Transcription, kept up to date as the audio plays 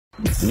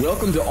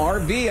Welcome to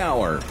RV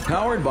Hour,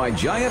 powered by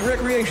Giant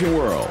Recreation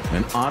World.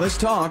 An honest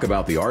talk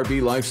about the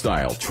RV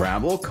lifestyle,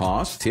 travel,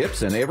 costs,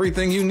 tips, and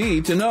everything you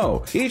need to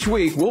know. Each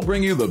week, we'll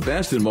bring you the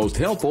best and most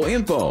helpful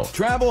info,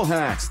 travel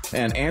hacks,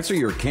 and answer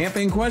your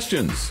camping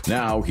questions.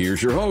 Now,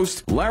 here's your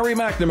host, Larry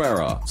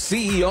McNamara,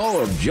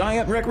 CEO of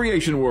Giant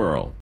Recreation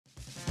World.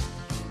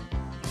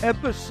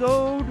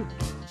 Episode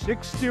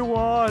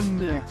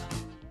 61.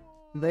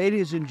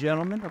 Ladies and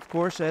gentlemen, of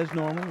course, as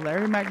normal,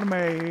 Larry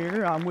McNamara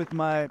here. I'm with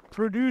my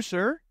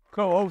producer,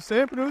 co-host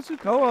and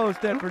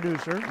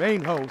producer,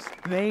 main host,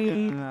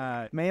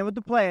 man with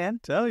the plan.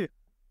 Tell you.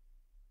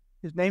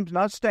 His name's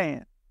not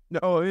Stan.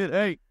 No, it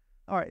ain't.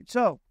 All right,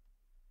 so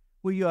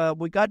we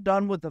got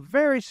done with a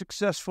very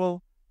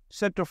successful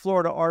Central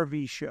Florida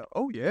RV show.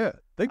 Oh yeah,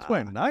 things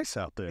went nice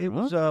out there. It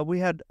was. We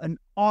had an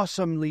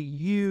awesomely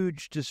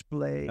huge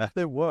display.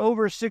 There was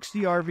over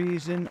 60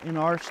 RVs in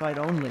our site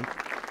only.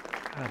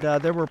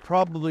 There were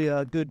probably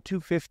a good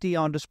 250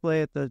 on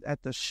display at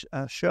the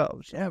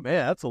shows. Yeah,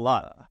 man, that's a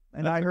lot.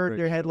 And I heard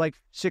they had like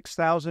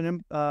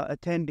 6,000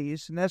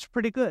 attendees, and that's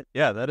pretty good.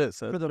 Yeah, that is.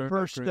 For the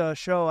first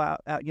show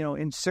out,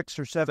 in 6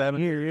 or 7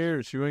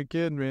 years. You ain't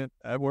kidding, man.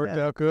 That worked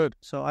out good.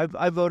 So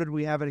I voted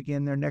we have it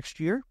again there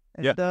next year,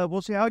 and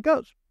we'll see how it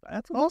goes.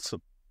 That's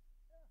awesome.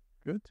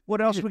 Good.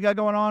 What else we got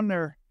going on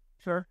there,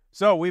 sir?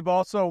 So we've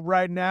got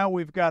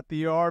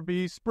the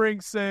RV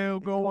spring sale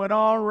going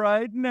on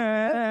right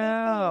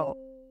now.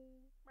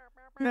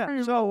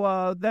 Yeah,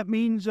 so that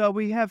means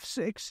we have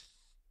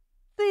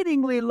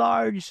exceedingly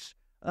large,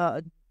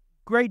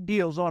 great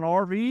deals on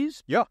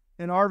RVs. Yeah.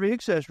 And RV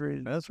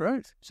accessories. That's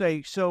right.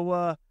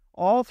 So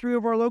all 3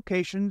 of our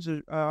locations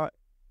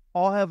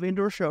all have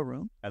indoor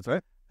showroom. That's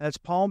right. That's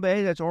Palm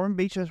Bay, that's Ormond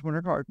Beach, that's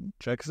Winter Garden.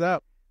 Check us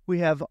out. We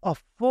have a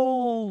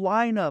full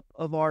lineup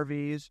of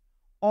RVs,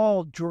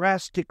 all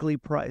drastically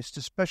priced,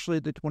 especially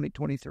the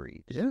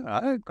 2023s. Yeah,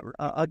 I agree.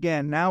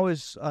 Again, now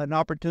is an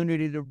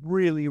opportunity to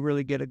really,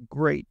 really get a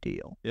great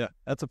deal. Yeah,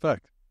 that's a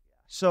fact.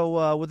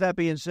 So with that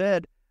being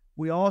said,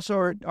 we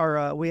also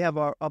we have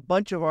a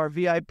bunch of our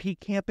VIP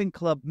Camping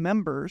Club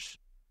members.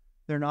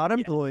 They're not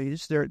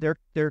employees.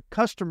 They're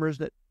customers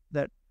that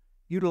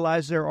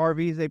utilize their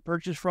RVs they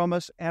purchase from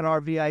us at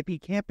our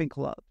VIP Camping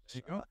Club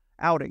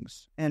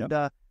outings. And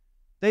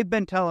they've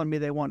been telling me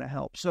they want to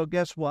help. So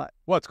guess what?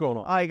 What's going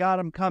on? I got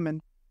them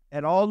coming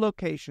at all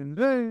locations,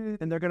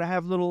 and they're going to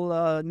have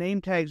little name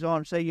tags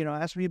on, say,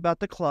 ask me about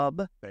the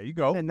club. There you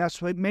go. And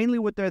that's mainly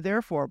what they're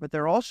there for. But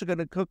they're also going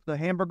to cook the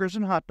hamburgers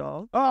and hot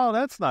dogs. Oh,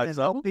 that's nice. And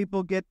help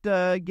people get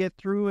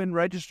through and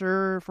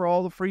register for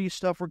all the free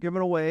stuff we're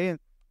giving away and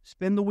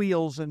spin the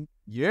wheels and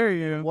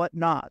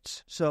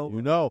whatnots.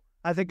 So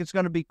I think it's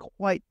going to be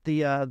quite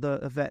the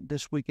event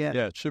this weekend.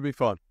 Yeah, it should be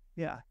fun.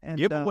 Yeah, and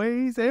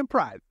giveaways and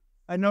prizes.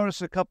 I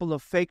noticed a couple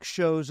of fake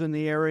shows in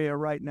the area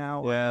right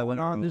now. Yeah, went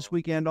on this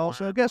weekend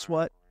also. Guess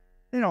what?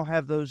 They don't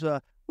have those.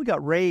 We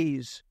got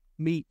Ray's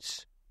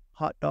Meats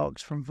hot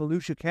dogs from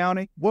Volusia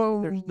County.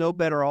 Whoa. There's no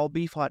better all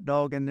beef hot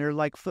dog, and they're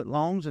like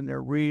foot-longs, and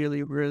they're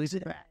really, really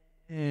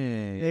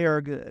they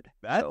are good.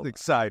 That's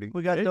exciting.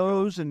 We got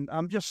those, and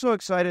I'm just so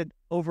excited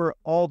over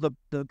all the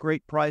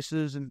great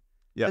prices. And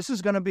this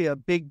is going to be a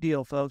big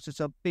deal, folks. It's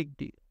a big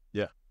deal.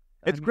 Yeah.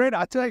 It's great.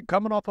 I tell you,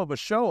 coming off of a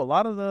show, a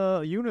lot of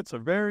the units are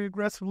very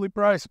aggressively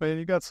priced, man.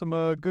 You got some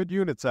good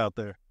units out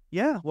there.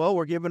 Yeah, well,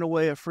 we're giving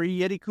away a free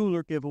Yeti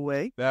cooler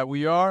giveaway. That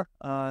we are.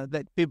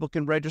 That people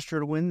can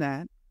register to win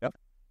that. Yep.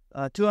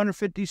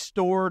 250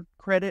 stored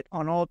credit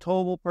on all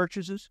towable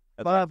purchases.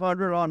 That's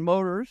 500 on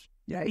motors.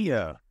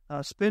 Yeah.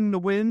 Spin to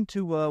win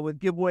with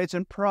giveaways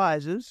and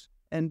prizes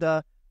and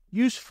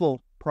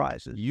useful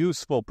prizes.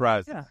 Useful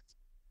prizes. Yeah.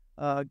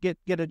 Get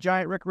a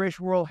Giant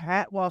Recreation World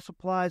hat while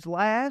supplies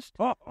last.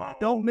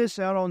 Don't miss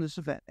out on this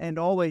event. And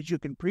always, you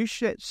can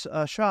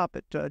shop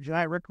at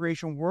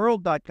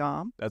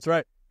giantrecreationworld.com. That's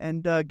right.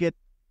 And get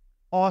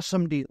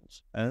awesome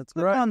deals. That's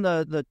Click right. on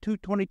the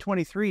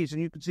 2023s,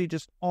 and you can see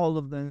just all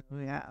of them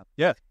we have.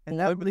 Yeah. And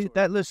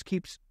that list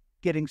keeps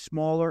getting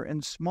smaller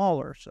and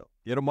smaller. So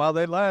get them while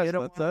they last.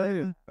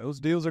 Those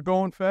deals are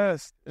going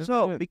fast.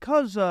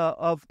 Because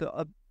of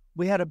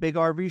we had a big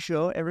RV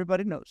show,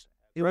 everybody knows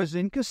it was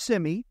in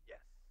Kissimmee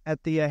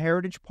at the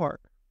Heritage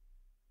Park,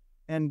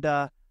 and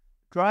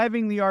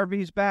driving the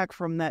RVs back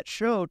from that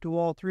show to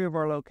all 3 of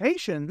our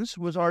locations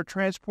was our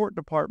transport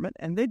department,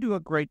 and they do a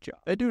great job.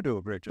 They do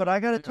a great job. But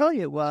I got to tell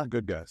you,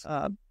 good guys.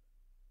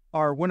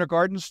 Our Winter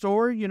Garden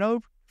store,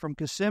 from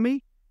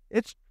Kissimmee,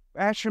 it's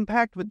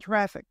action-packed with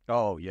traffic.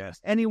 Oh,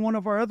 yes. Any one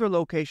of our other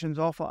locations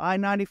off of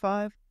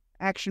I-95,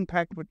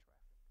 action-packed with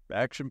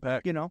traffic.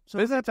 Action-packed. So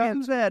with that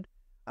being said,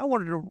 I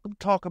wanted to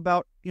talk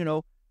about,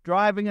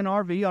 driving an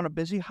RV on a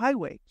busy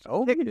highway.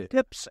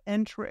 Tips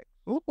and tricks.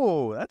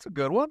 Oh, that's a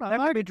good one. That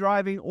could be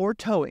driving or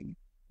towing,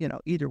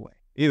 either way.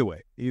 Either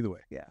way.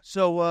 Yeah.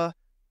 So,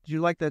 did you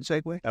like that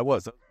segue? That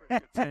was.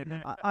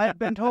 I've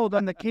been told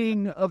I'm the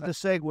king of the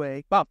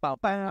segue.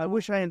 I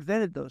wish I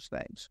invented those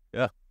things.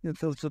 Yeah.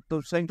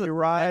 Those things you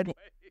ride.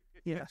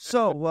 Yeah.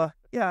 So,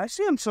 I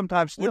see him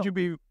sometimes still. Would you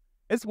be,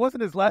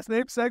 wasn't his last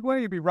name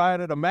Segway? You'd be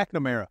riding a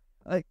McNamara.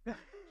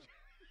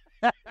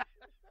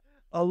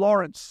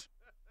 Lawrence.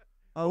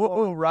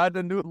 Ride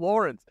the new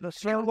Lawrence. The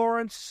Sir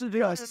Lawrence.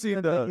 I see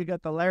you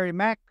got the Larry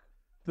Mack.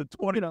 The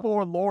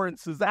 24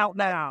 Lawrence is out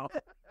now.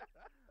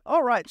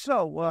 All right, so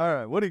All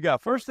right, what do you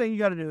got? first thing you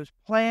got to do is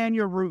plan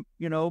your route.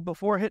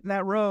 Before hitting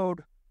that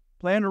road,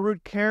 plan the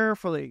route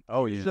carefully.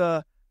 Oh, yeah.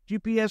 Use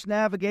GPS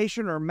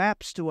navigation or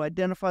maps to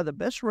identify the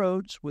best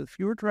roads with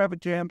fewer traffic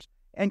jams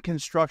and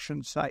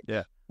construction sites.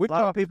 Yeah. A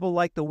lot of people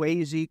like the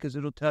Waze because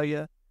it'll tell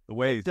you. The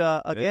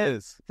Waze. Again, it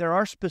is. there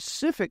are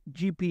specific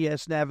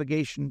GPS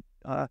navigation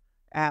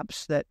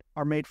apps that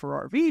are made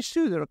for RVs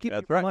too that'll keep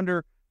you from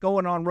under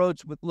going on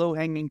roads with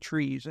low-hanging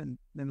trees and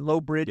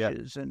low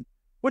bridges and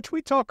which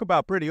we talk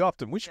about pretty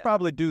often. We should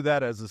probably do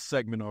that as a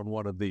segment on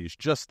one of these.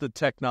 Just the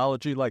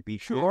technology, like the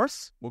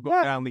apps. We'll go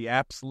down the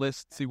apps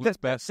list, see what's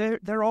best.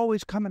 They're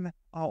always coming,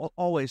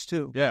 always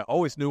too. Yeah,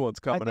 always new ones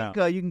coming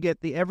out. You can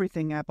get the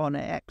Everything app on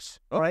the X,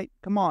 right?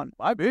 Come on.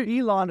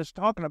 Elon is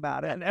talking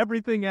about it. An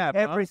Everything app.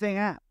 Everything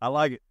app. I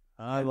like it.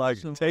 I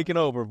like it. Taking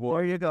over, boy.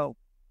 There you go.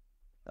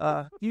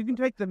 You can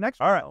take the next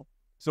one. All right.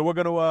 So we're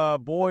going to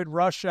avoid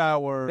rush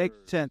hour.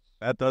 Makes sense.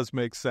 That does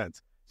make sense.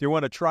 So you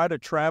want to try to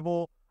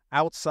travel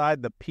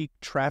outside the peak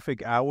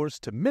traffic hours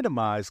to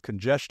minimize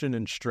congestion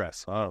and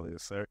stress. Oh,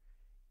 yes, sir.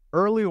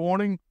 Early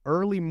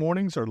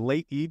mornings or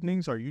late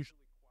evenings are usually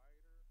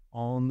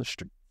quieter on the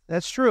street.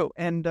 That's true.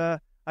 And I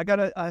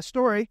got a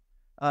story.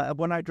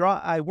 When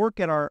I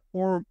work at our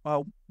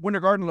Winter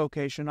Garden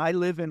location. I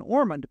live in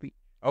Ormond Beach.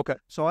 Okay.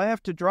 So I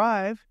have to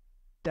drive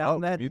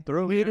down that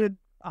heated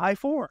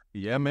I-4.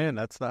 Yeah, man,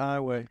 that's the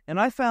highway. And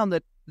I found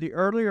that the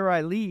earlier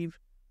I leave,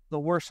 the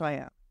worse I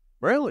am.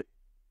 Really?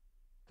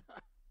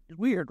 It's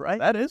weird, right?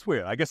 That is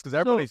weird. I guess because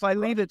everybody's... So if I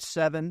leave at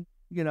 7,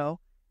 in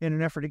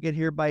an effort to get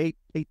here by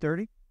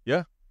 8:30,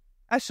 yeah,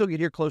 I still get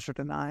here closer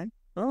to 9.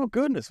 Oh,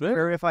 goodness, man.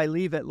 Or if I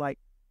leave at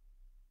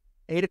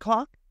 8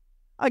 o'clock,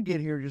 I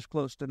get here just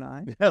close to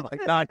 9. Yeah,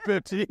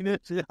 9:15. Yeah,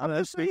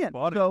 that's funny.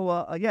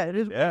 So, it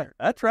is weird.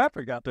 That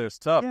traffic out there is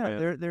tough,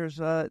 man.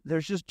 Yeah,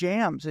 there's just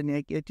jams,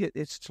 and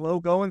it's slow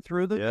going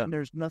through them, and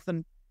there's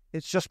nothing.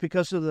 It's just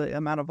because of the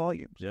amount of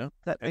volumes. Yeah,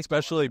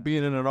 especially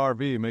being in an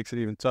RV makes it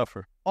even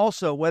tougher.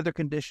 Also, weather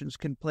conditions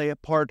can play a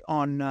part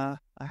on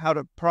how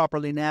to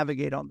properly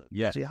navigate on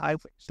the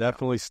highways.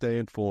 Definitely stay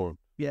informed.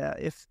 Yeah,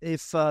 if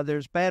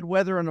there's bad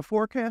weather in the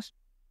forecast,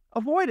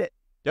 avoid it.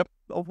 Yep.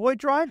 Avoid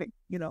driving,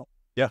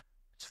 Yeah.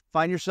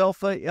 Find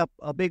yourself a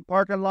big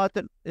parking lot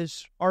that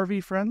is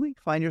RV friendly.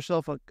 Find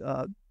yourself a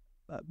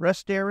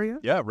rest area.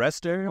 Yeah,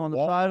 rest area. On the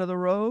side of the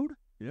road.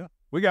 Yeah.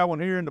 We got one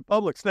here in the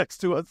Publix next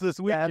to us this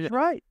week. That's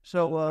right.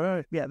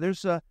 So,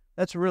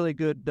 that's really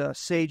good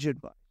sage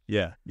advice.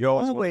 Yeah. You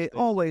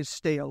always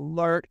stay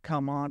alert.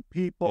 Come on,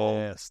 people.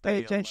 Yeah, pay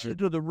attention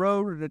to the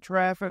road or the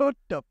traffic. Put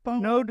the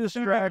phone no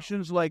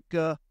distractions down. Like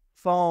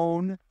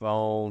phone.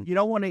 You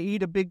don't want to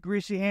eat a big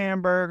greasy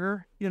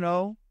hamburger.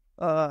 Don't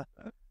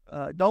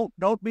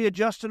be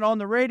adjusting on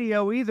the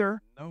radio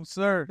either. No,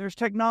 sir. There's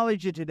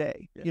technology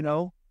today. Hey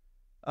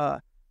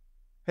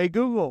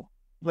Google,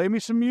 play me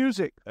some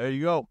music. There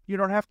you go. You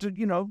don't have to,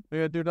 do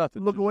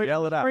nothing. Look away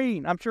from the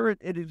screen. I'm sure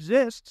it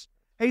exists.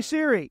 Hey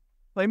Siri,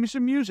 play me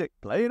some music.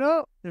 Play it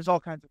up. There's all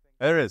kinds of things.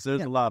 There is.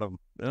 There's a lot of them.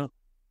 Yeah.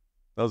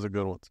 Those are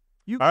good ones.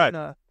 All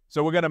right.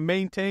 So we're going to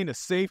maintain a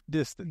safe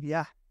distance.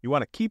 Yeah. You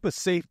want to keep a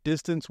safe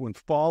distance when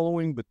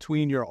following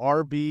between your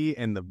RV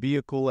and the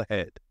vehicle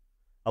ahead.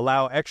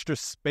 Allow extra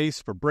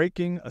space for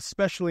braking,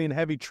 especially in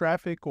heavy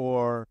traffic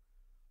or,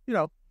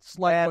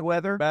 bad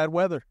weather. Bad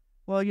weather.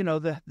 Well,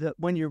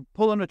 when you're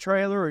pulling a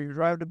trailer or you're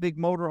driving a big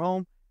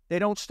motorhome, they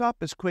don't stop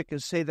as quick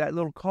as, say, that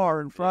little car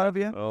in front of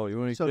you. Oh,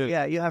 you ain't So,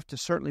 kidding. you have to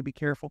certainly be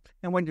careful.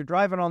 And when you're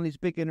driving on these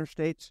big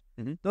interstates,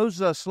 those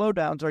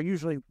slowdowns are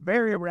usually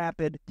very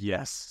rapid.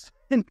 Yes.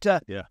 And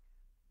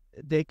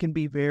they can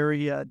be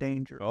very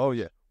dangerous. Oh,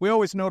 yeah. We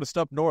always noticed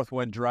up north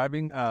when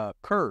driving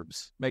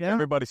curbs make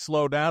everybody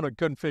slow down and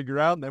couldn't figure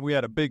out. And then we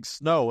had a big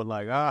snow and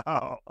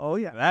oh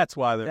yeah, that's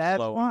why they're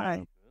slow. That's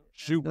why.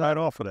 Shoot right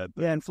off of that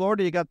thing. Yeah, in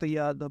Florida you got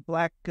the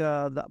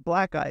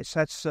black ice.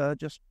 That's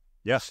just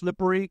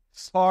slippery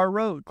tar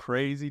road,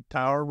 crazy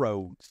tar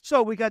roads.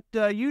 So we got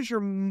use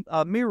your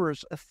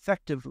mirrors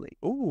effectively.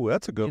 Ooh,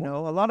 that's a good one.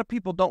 A lot of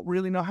people don't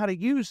really know how to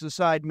use the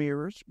side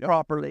mirrors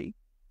properly.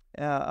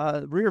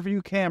 Rear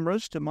view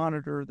cameras to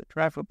monitor the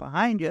traffic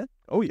behind you.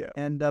 Oh, yeah.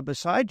 And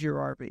beside your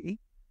RV,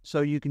 so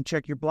you can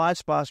check your blind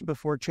spots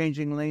before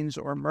changing lanes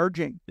or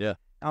merging. Yeah.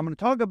 I'm going to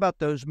talk about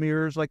those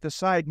mirrors, like the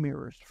side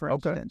mirrors, for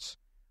instance.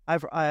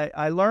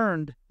 I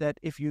learned that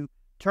if you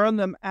turn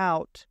them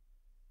out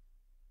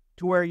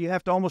to where you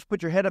have to almost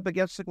put your head up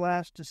against the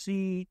glass to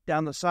see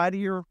down the side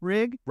of your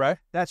rig, right?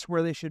 That's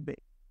where they should be.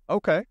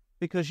 Okay.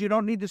 Because you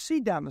don't need to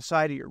see down the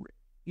side of your rig.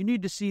 You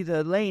need to see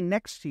the lane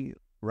next to you.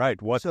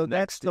 Right. What's so next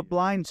that's the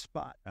blind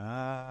spot.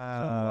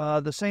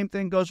 The same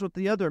thing goes with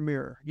the other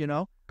mirror, Good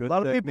a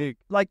lot technique. of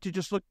people like to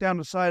just look down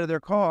the side of their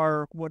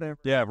car or whatever.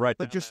 Yeah, right.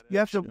 But you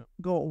have to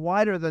go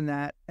wider than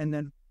that, and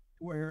then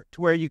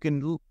to where you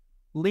can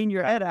lean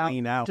your head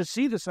out to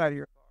see the side of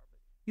your car.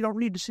 You don't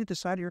need to see the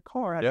side of your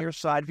car out of your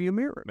side view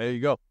mirror. There you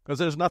go. Because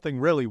there's nothing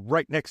really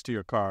right next to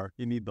your car.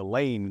 You need the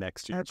lane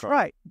next to your car. That's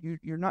right.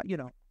 You're not,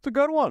 It's a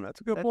good one.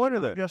 That's a good pointer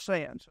there. I'm just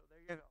saying. So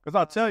there you go. Because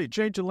I'll tell you,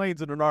 changing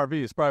lanes in an RV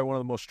is probably one of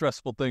the most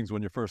stressful things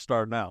when you're first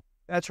starting out.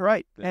 That's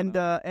right.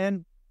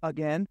 And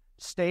again,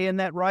 stay in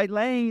that right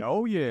lane.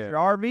 Oh, yeah. You're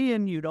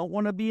RVing, you don't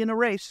want to be in a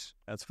race.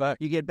 That's a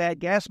fact. You get bad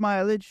gas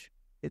mileage.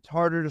 It's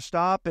harder to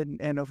stop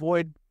and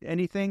avoid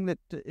anything that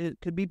it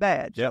could be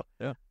bad. Yeah,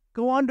 so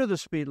go under the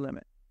speed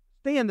limit.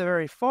 Stay in the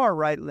very far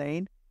right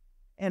lane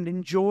and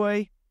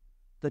enjoy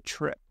the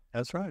trip.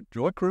 That's right.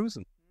 Enjoy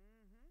cruising.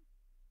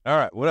 All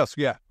right. What else?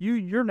 Yeah.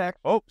 You're next.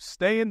 Oh,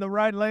 stay in the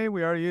right lane.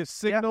 We already used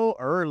signal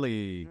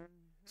early.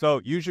 So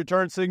use your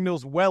turn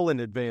signals well in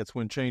advance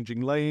when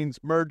changing lanes,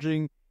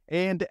 merging,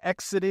 and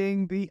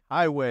exiting the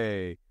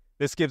highway.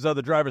 This gives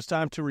other drivers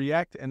time to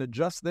react and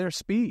adjust their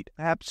speed.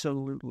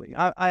 Absolutely.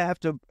 I have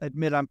to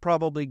admit I'm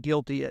probably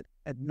guilty at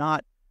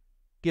not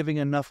giving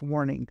enough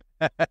warning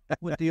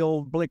with the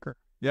old blinker.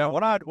 Yeah,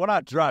 when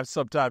I drive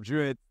sometimes,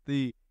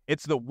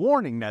 it's the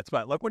warning that's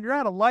bad. Like when you're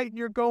at a light and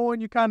you're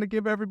going, you kind of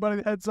give everybody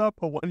the heads up.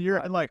 But when you're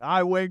at like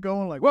highway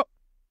going, like, whoa,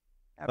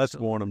 let's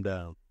warn them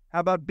down. How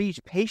about be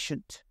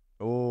patient?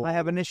 Oh, I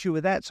have an issue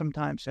with that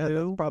sometimes too.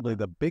 That's probably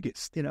the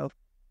biggest.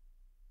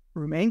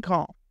 Remain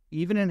calm,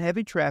 even in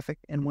heavy traffic,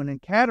 and when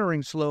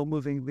encountering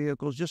slow-moving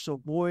vehicles, just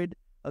avoid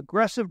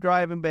aggressive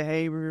driving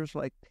behaviors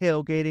like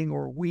tailgating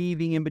or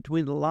weaving in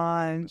between the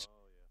lines.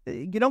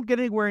 You don't get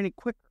anywhere any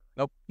quicker.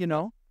 Nope.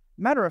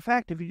 Matter of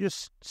fact, if you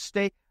just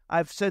stay,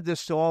 I've said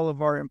this to all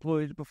of our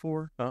employees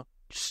before,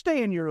 just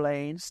stay in your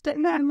lane. Stay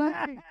in that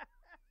lane.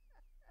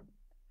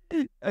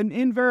 And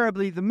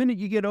invariably, the minute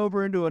you get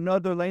over into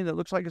another lane that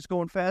looks like it's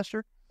going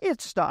faster, it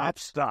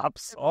stops. It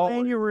stops. The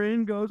lane you were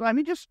in goes,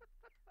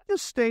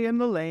 just stay in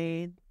the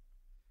lane.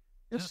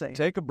 Just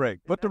take a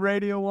break. Put the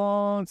radio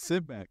on.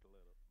 Sit back a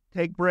little.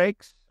 Take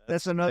breaks.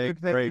 That's another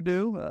thing to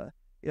do.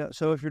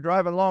 So if you're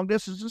driving long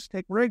distances,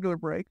 take regular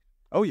breaks.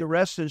 Oh, yeah. You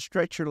rest and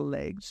stretch your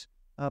legs.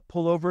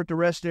 Pull over at the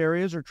rest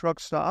areas or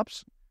truck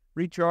stops.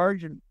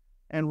 Recharge and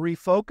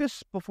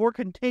refocus before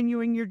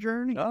continuing your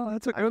journey. Oh,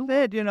 that's a good one.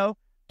 I said,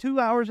 2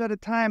 hours at a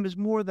time is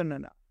more than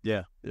enough.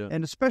 Yeah.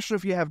 And especially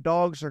if you have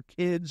dogs or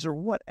kids or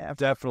whatever.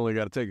 Definitely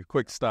got to take a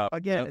quick stop.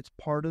 Again, it's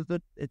part of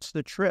it's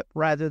the trip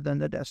rather than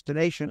the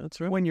destination. That's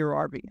right. When you're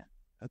RVing.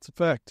 That's a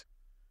fact.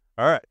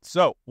 All right.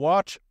 So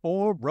watch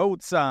for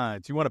road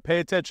signs. You want to pay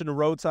attention to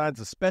road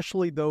signs,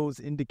 especially those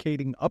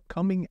indicating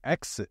upcoming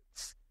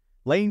exits,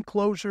 lane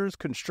closures,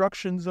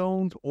 construction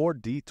zones, or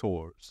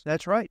detours.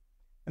 That's right.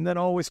 And then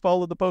always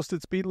follow the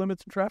posted speed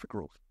limits and traffic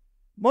rules.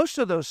 Most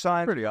of those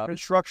signs,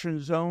 construction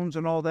zones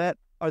and all that,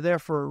 are there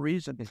for a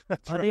reason.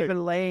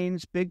 Uneven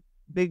lanes, big,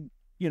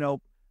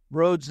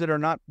 roads that are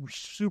not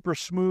super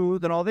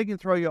smooth and all, they can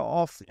throw you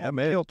off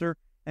kilter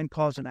and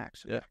cause an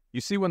accident. Yeah.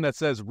 You see when that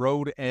says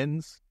road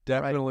ends,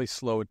 definitely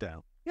slow it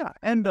down. Yeah,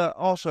 and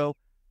also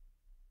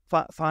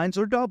fines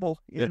are double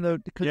in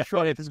the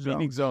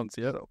construction zones.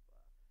 Yeah. So,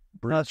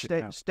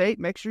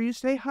 make sure you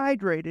stay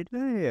hydrated.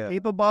 Yeah.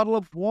 Keep a bottle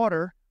of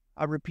water.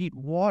 I repeat,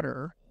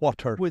 water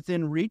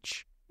within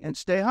reach. And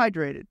stay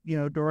hydrated,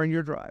 during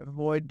your drive.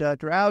 Avoid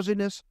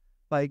drowsiness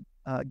by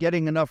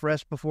getting enough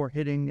rest before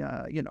hitting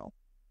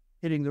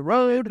the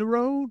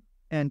road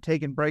and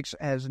taking breaks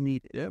as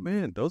needed. Yeah,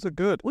 man, those are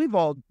good. We've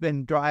all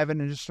been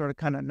driving and just sort of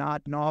kind of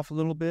nodding off a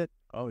little bit.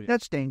 Oh, yeah.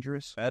 That's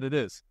dangerous. That it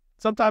is.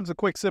 Sometimes a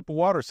quick sip of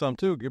water,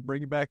 too,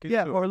 bring you back into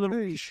it. Or a little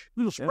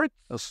spritz. Yeah.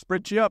 They'll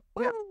spritz you up.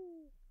 Yeah.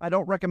 I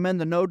don't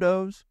recommend the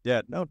no-dose.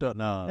 Yeah, no.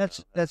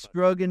 That's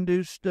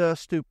drug-induced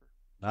stupor.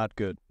 Not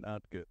good.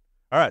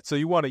 All right, so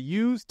you want to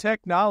use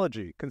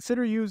technology.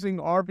 Consider using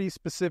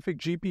RV-specific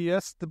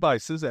GPS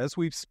devices, as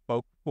we've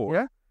spoke before.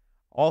 Yeah.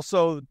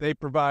 Also, they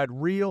provide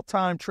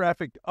real-time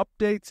traffic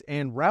updates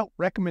and route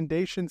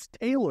recommendations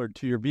tailored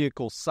to your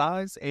vehicle's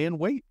size and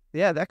weight.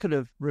 Yeah, that could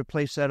have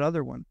replaced that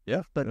other one.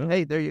 Yeah. But,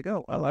 hey, there you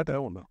go. I like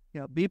that one, though.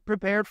 Yeah, be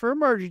prepared for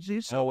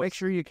emergencies. So make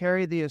sure you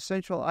carry the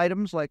essential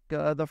items like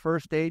the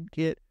first aid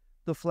kit,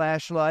 the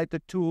flashlight,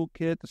 the tool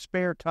kit, the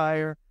spare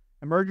tire,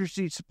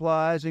 emergency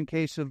supplies in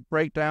case of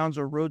breakdowns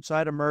or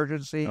roadside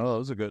emergency. Oh,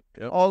 those are good.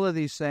 Yep. All of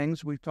these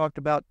things we've talked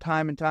about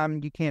time and time,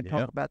 and you can't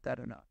talk about that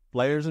enough.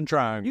 Flares and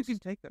triangles. You can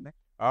take that next.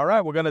 All right,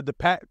 we're going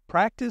to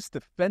practice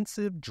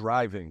defensive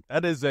driving.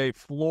 That is a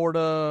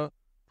Florida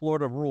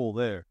rule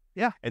there.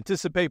 Yeah.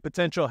 Anticipate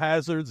potential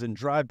hazards and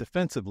drive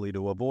defensively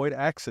to avoid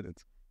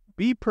accidents.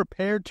 Be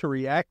prepared to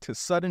react to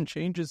sudden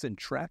changes in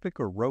traffic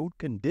or road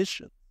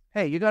conditions.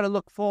 Hey, you got to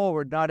look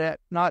forward,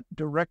 not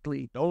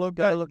directly. Don't look.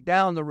 You got to look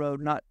down the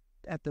road, not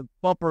at the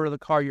bumper of the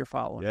car you're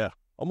following. Yeah.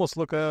 Almost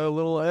look a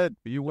little ahead.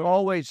 You're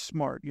always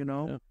smart,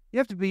 Yeah. You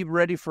have to be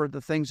ready for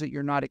the things that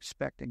you're not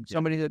expecting.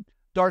 Somebody that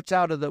darts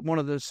out of one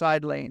of the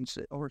side lanes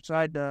or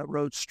side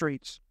road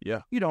streets.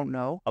 Yeah. You don't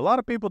know. A lot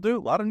of people do. A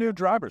lot of new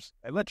drivers.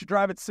 They let you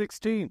drive at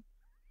 16.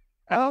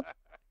 Well,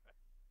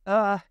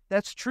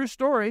 that's a true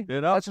story.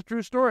 That's a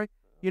true story.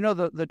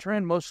 The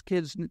trend most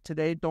kids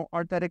today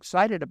aren't that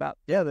excited about.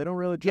 Yeah, they don't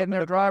really getting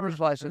their driver's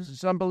license.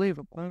 It's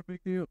unbelievable. Not a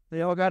big deal.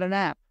 They all got an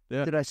app.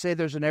 Yeah. Did I say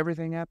there's an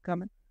everything app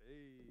coming?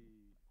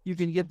 You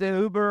can get the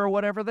Uber or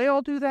whatever. They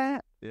all do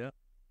that. Yeah.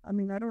 I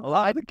mean, I don't. A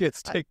lot of the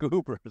kids take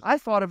Ubers. I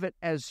thought of it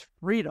as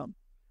freedom.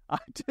 I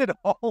did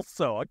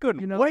also. I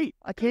couldn't wait.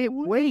 I can't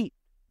wait.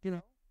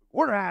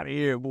 We're out of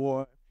here,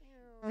 boy.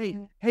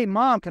 Hey,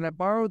 Mom, can I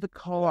borrow the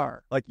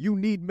car? Like, you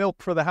need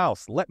milk for the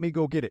house. Let me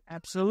go get it.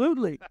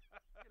 Absolutely.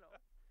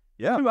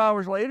 Yeah. 2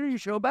 hours later, you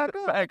show back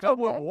up. Back up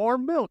with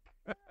warm milk.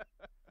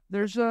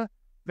 There's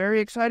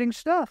very exciting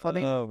stuff. I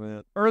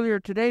mean, earlier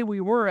today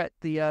we were at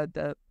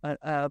the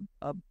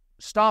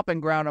stomping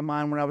ground of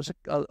mine when I was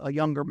a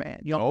younger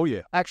man. Oh,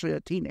 yeah. Actually,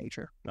 a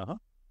teenager. Uh-huh.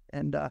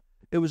 And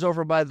it was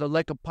over by the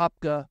Lake of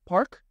Popka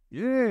Park.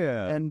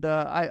 Yeah. And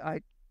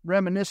I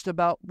reminisced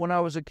about when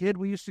I was a kid.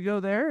 We used to go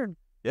there and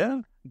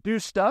do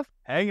stuff.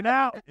 Hanging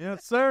out.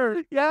 Yes,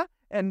 sir. Yeah.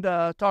 And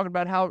talking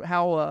about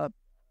how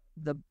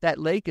that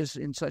lake is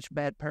in such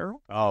bad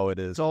peril. Oh, it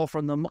is. It's all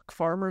from the muck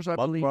farmers, I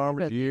believe. Muck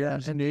farmers,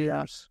 years and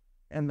years.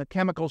 And the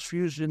chemicals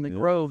fused in the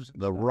groves.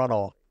 The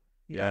runoff.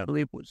 Yeah, I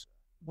believe was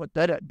what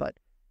that is. But,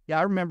 yeah,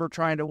 I remember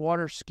trying to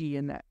water ski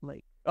in that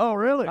lake. Oh,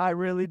 really? I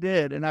really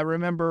did. And I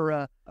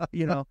remember,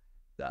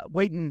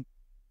 waiting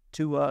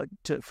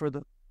for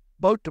the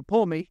boat to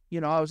pull me.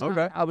 I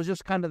was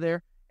just kind of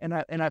there, and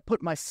I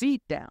put my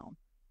feet down.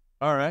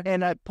 All right.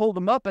 And I pulled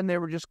them up, and they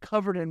were just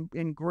covered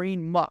in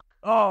green muck.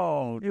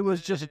 Oh, it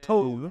was just a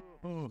total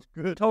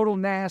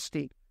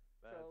nasty.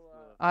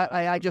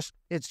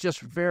 It's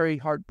just very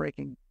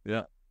heartbreaking.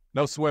 Yeah.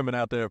 No swimming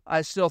out there.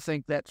 I still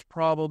think that's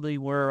probably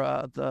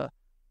where the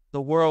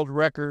world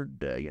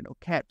record,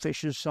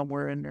 catfish is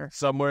somewhere in there.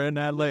 Somewhere in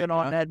that lake. And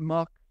on that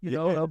muck,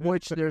 of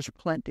which there's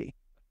plenty.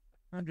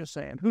 I'm just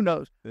saying. Who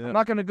knows? Yeah. I'm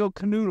not going to go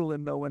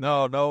canoodling, though.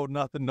 No,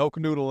 nothing. No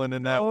canoodling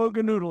in that. Oh,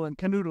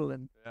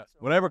 canoodling. Yeah.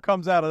 Whatever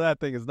comes out of that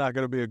thing is not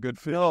going to be a good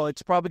fish. No,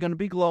 it's probably going to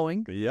be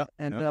glowing. Yeah.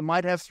 And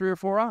might have 3 or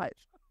 4 eyes.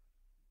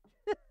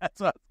 That's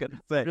what I was going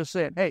to say. Just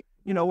saying. Hey,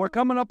 we're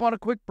coming up on a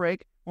quick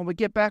break. When we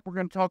get back, we're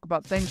going to talk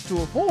about things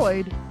to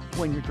avoid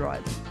when you're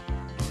driving.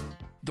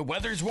 The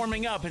weather's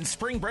warming up and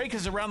spring break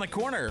is around the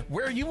corner.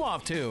 Where are you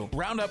off to?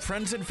 Round up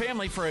friends and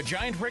family for a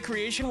giant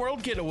recreation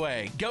world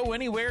getaway. Go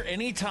anywhere,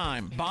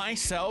 anytime. Buy,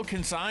 sell,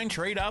 consign,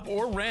 trade up,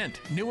 or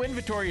rent. New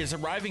inventory is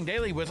arriving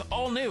daily with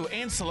all new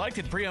and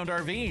selected pre-owned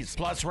RVs.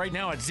 Plus, right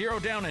now at 0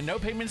 down and no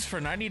payments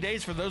for 90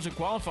 days for those who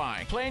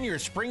qualify. Plan your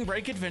spring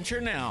break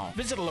adventure now.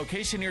 Visit a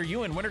location near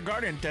you in Winter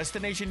Garden,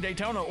 Destination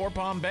Daytona, or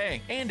Palm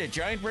Bay. And at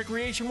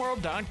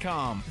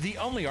GiantRecreationWorld.com. The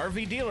only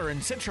RV dealer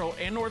in Central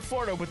and North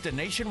Florida with the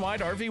nationwide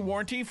RV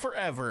warranty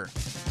forever.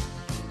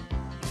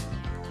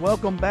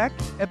 Welcome back,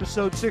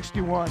 episode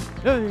 61,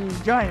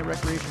 Giant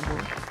Recreation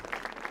World.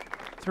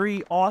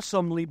 3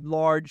 awesomely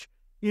large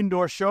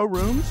indoor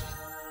showrooms.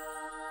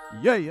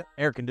 Yeah.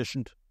 Air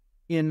conditioned.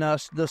 In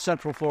the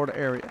Central Florida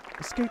area.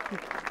 Escape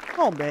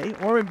Palm Bay,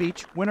 Ormond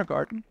Beach, Winter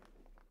Garden.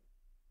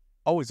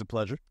 Always a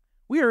pleasure.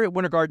 We are at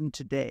Winter Garden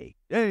today.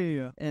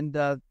 Yeah. And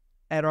at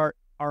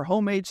our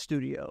homemade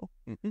studio.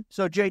 Mm-hmm.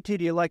 So, JT,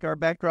 do you like our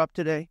backdrop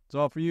today? It's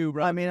all for you,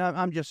 bro. I mean,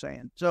 I'm just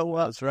saying. So,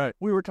 that's right.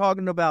 We were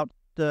talking about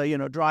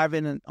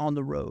driving on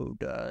the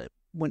road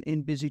when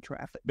in busy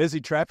traffic.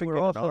 Busy traffic.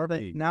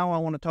 Now I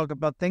want to talk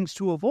about things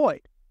to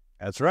avoid.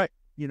 That's right.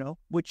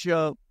 Which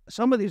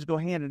some of these go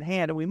hand in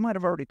hand, and we might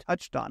have already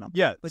touched on them.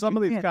 Yeah, but some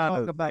of these can't kind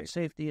talk of about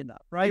safety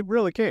enough, right? You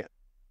really can't.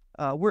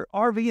 We're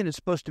RVing is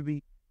supposed to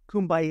be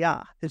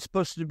kumbaya. It's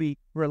supposed to be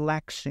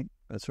relaxing.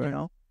 That's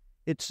right.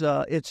 It's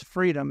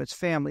freedom, it's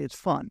family, it's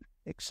fun,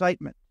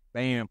 excitement.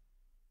 Bam.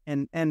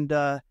 And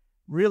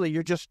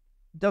really,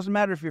 doesn't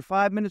matter if you're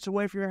 5 minutes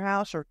away from your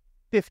house or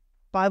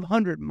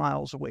 500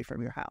 miles away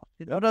from your house.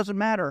 It doesn't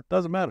matter.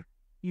 Doesn't matter.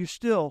 It's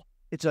a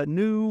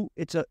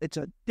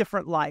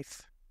different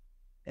life.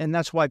 And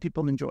that's why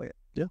people enjoy it.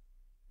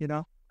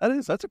 Yeah.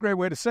 That's a great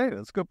way to say it.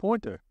 That's a good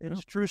point there.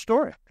 It's a true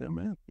story. Yeah,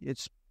 man.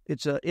 It's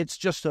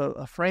just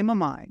a frame of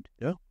mind.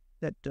 Yeah.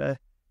 That a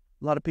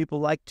lot of people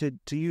like to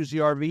use the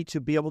RV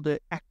to be able to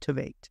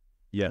activate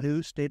a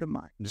new state of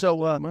mind.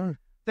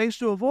 Things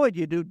to avoid,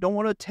 you don't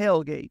want to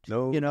tailgate.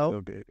 No,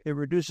 tailgate. It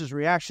reduces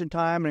reaction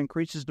time and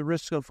increases the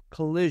risk of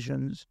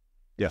collisions,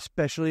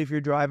 especially if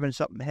you're driving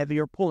something heavy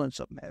or pulling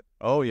something heavy.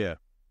 Oh, yeah.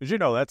 Because,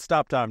 that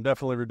stop time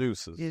definitely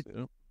reduces.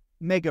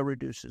 Mega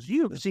reduces.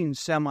 You've seen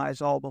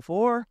semis all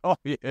before. Oh,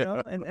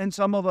 yeah. And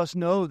some of us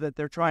know that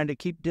they're trying to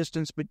keep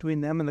distance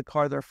between them and the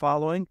car they're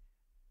following.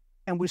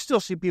 And we still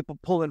see people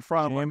pull in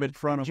front of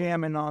them,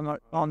 jamming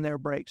on their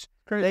brakes.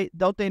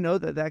 Don't they know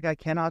that guy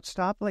cannot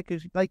stop like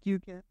you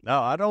can?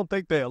 No, I don't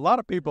think a lot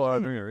of people are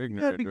ignorant.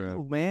 Gotta be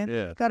cool, man.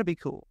 Yeah. Gotta be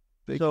cool.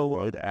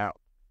 Out.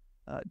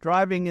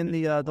 Driving in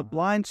the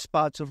blind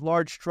spots of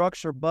large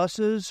trucks or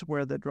buses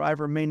where the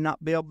driver may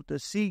not be able to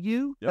see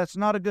you, that's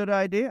not a good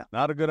idea.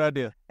 Not a good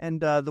idea.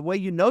 And the way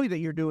you know that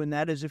you're doing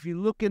that is if you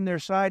look in their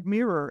side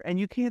mirror and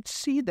you can't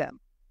see them.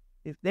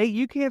 If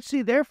you can't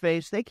see their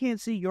face, they can't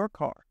see your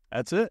car.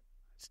 That's it.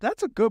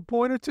 That's a good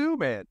pointer too,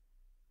 man.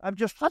 I'm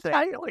just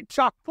saying. Like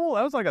chock full.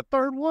 That was like a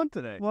third one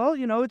today. Well,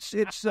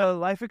 it's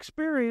life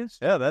experience.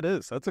 Yeah, that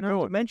is. That's a good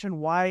one. To mention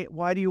why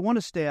do you want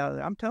to stay out of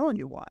there? I'm telling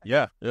you why.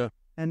 Yeah.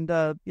 And,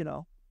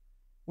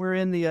 we're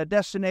in the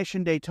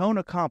Destination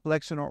Daytona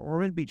complex in our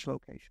Ormond Beach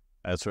location.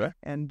 That's right.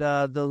 And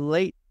the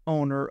late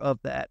owner of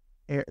that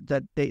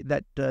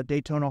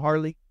Daytona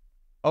Harley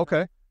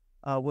Okay.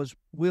 was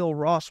Will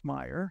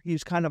Rossmeyer.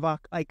 He's kind of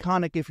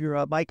iconic if you're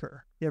a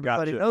biker.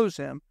 Everybody knows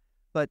him.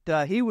 But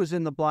he was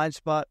in the blind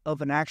spot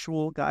of an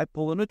actual guy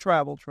pulling a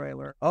travel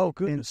trailer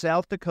in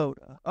South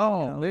Dakota.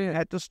 Man.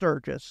 At the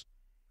Sturgis.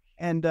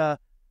 And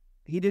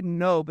he didn't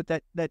know, but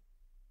that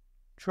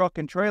truck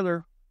and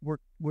trailer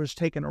was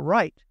taking a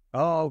right.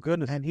 Oh,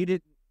 goodness. And he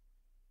didn't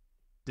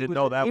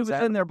know that was happening. He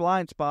was in their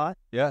blind spot.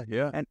 Yeah.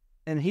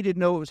 And he didn't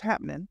know it was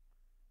happening.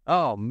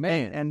 Oh,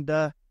 man. And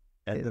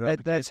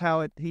that's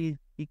how he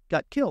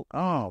got killed.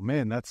 Oh,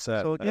 man, that's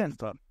sad. So again, that's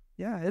tough.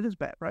 Yeah, it is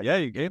bad, right? Yeah,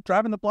 you ain't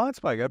driving the blind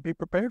spot. You got to be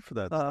prepared for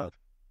that stuff.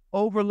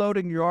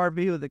 Overloading your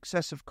RV with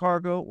excessive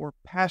cargo or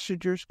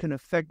passengers can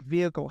affect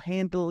vehicle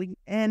handling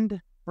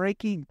and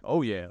braking.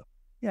 Oh, yeah.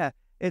 Yeah,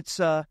 it's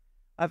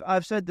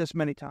I've said this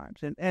many times,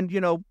 and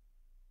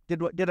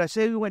did I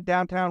say we went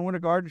downtown Winter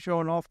Garden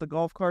showing off the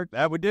golf cart?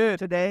 That we did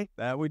today.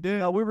 That we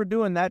did. We were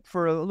doing that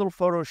for a little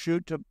photo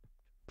shoot to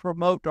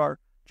promote our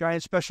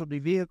giant specialty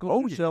vehicle.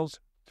 Oh, yeah.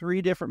 Sells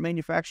 3 different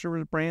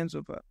manufacturer brands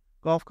of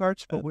golf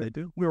carts, but we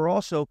were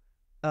also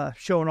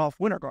showing off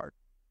Winter Garden.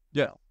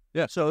 Yeah.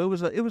 So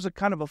it was a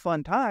kind of a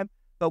fun time,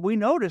 but we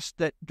noticed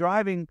that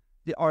driving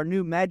our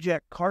new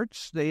Magic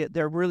carts,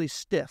 they're really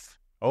stiff.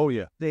 Oh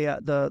yeah.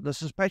 The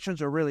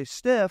suspensions are really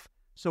stiff.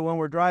 So when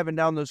we're driving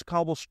down those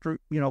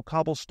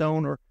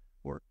cobblestone or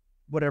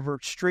whatever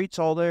streets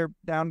all there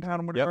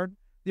downtown Winter Garden,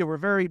 they were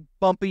very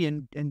bumpy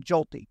and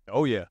jolty.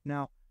 Oh yeah.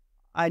 Now,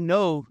 I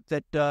know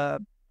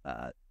that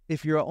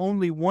if you're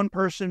only one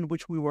person,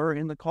 which we were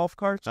in the golf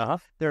carts,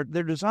 they're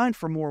designed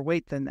for more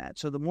weight than that.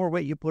 So the more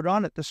weight you put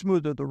on it, the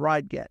smoother the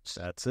ride gets.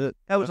 That's it.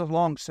 That was a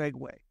long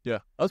segue. Yeah,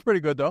 that's pretty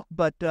good though.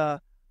 But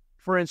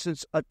for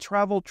instance, a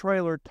travel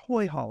trailer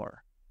toy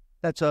hauler,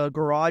 that's a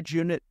garage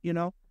unit,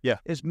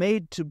 is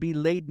made to be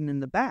laden in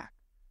the back.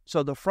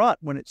 So the front,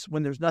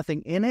 when there's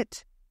nothing in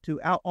it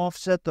to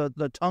offset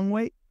the tongue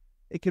weight,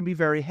 it can be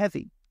very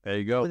heavy. There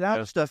you go.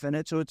 Without stuff in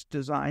it, so it's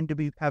designed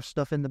to have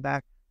stuff in the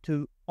back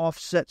to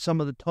offset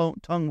some of the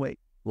tongue weight.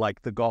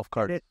 Like the golf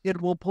cart.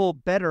 It will pull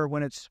better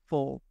when it's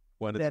full.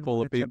 When it's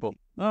full of people.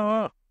 Empty.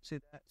 Oh, see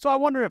that? So I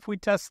wonder if we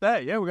test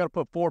that. Yeah, we got to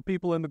put 4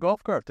 people in the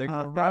golf cart.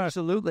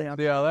 Absolutely.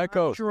 See how that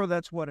goes. I'm sure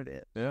that's what it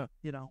is. Yeah.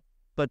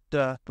 But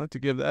I'd like to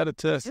give that a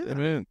test. Yeah.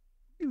 Amen.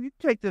 You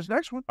take this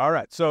next one. All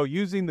right. So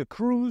using the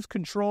cruise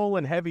control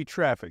and heavy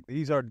traffic.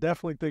 These are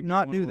definitely things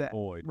not do that.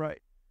 Avoid. Right.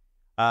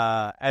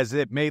 As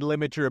it may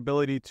limit your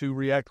ability to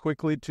react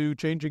quickly to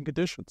changing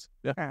conditions.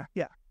 Yeah.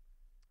 Yeah.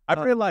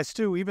 I've realized,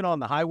 too, even on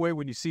the highway,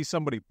 when you see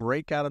somebody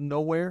brake out of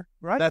nowhere,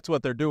 that's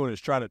what they're doing is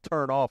trying to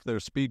turn off their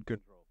speed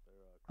control.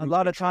 A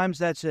lot of times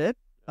that's it.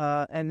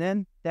 And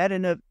then that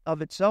in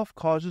of itself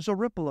causes a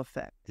ripple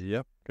effect.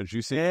 Yep, because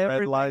you see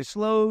red lights.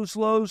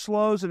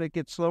 slows, and it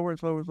gets slower and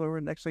slower and slower.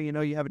 And next thing you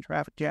know, you have a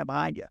traffic jam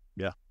behind you.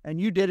 Yeah. And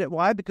you did it.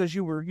 Why? Because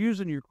you were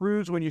using your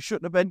cruise when you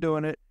shouldn't have been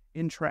doing it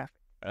in traffic.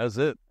 That's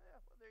it.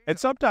 And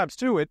sometimes,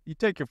 too, you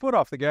take your foot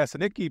off the gas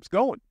and it keeps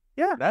going.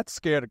 Yeah. That's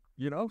scare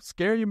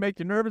you, make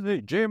you nervous, you're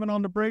jamming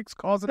on the brakes,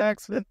 cause an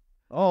accident.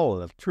 Oh,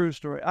 that's true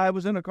story. I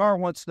was in a car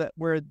once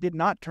where it did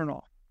not turn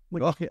off.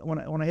 When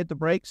I hit the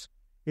brakes,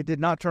 it did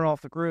not turn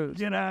off the cruise.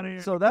 Get out of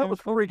here. So that was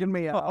freaking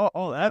me out.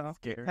 Oh, that's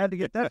scary. Had to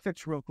get that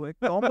fixed real quick.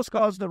 It almost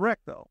caused a wreck,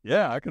 though.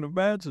 Yeah, I can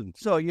imagine.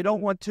 So you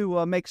don't want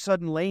to make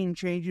sudden lane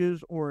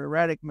changes or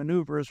erratic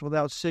maneuvers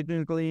without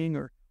signaling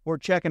or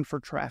checking for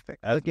traffic.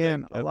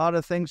 Again, a lot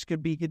of things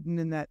could be hidden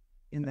in that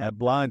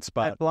blind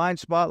spot. That blind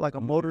spot, like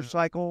a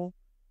motorcycle,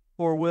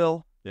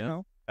 4-wheel.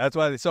 Yeah. That's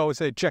why they always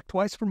say check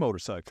twice for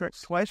motorcycles. Check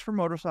twice for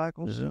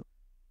motorcycles. Yeah.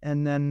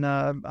 And then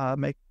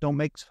don't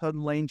make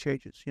sudden lane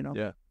changes,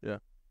 Yeah.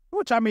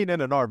 Which, I mean,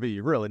 in an RV,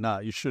 you're really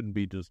not. You shouldn't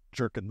be just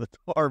jerking the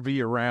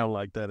RV around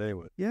like that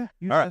anyway. Yeah.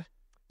 All right.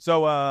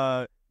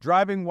 So,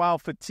 driving while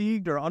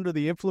fatigued or under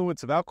the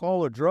influence of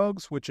alcohol or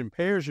drugs, which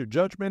impairs your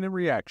judgment and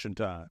reaction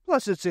time.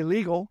 Plus, it's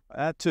illegal.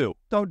 That, too.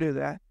 Don't do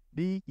that.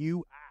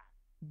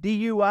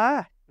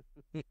 DUI.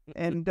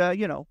 And,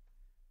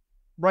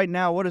 right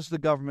now, what is the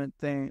government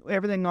thing?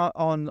 Everything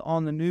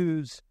on the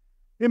news,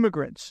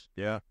 immigrants.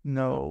 Yeah.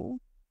 No.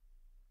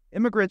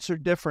 Immigrants are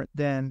different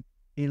than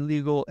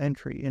illegal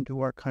entry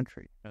into our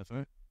country. That's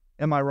right.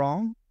 Am I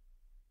wrong?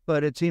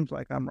 But it seems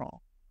like I'm wrong.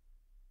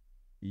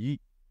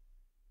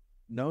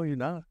 No, you're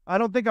not. I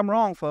don't think I'm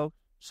wrong, folks.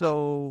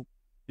 So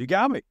you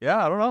got me.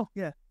 Yeah, I don't know.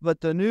 Yeah, but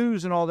the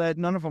news and all that,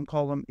 none of them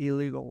call them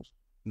illegals.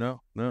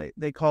 No.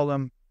 They call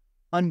them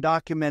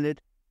undocumented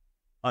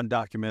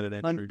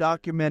entry.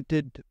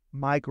 Undocumented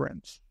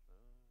migrants.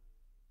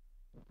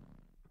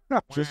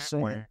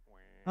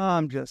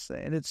 I'm just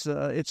saying.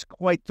 It's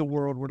quite the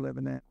world we're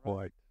living in.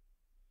 Quite.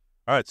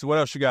 All right, so what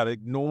else you got?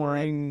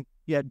 Ignoring...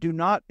 Yeah, do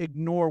not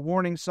ignore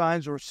warning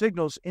signs or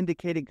signals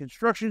indicating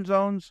construction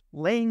zones,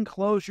 lane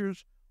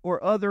closures,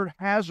 or other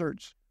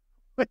hazards.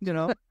 I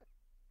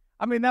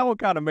mean, that one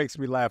kind of makes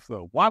me laugh,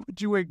 though. Why would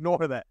you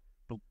ignore that?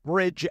 The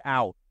bridge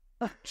out.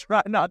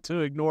 Try not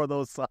to ignore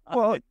those signs.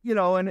 Well,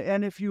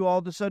 and if you all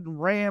of a sudden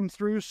ram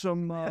through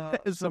some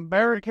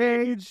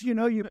barricades,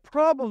 you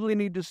probably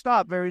need to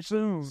stop very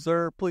soon.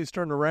 Sir, please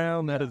turn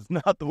around. That is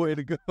not the way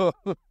to go.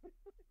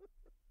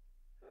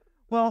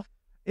 Well,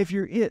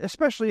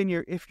 especially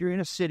if you're in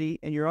a city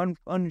and you're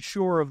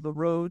unsure of the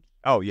road.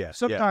 Oh yeah.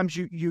 Sometimes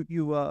you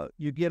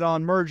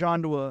merge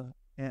onto a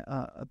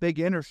big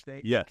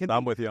interstate. Yes,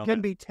 I'm with you on that.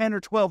 Can be 10 or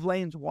 12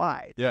 lanes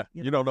wide. Yeah,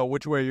 you don't know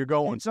which way you're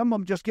going. And some of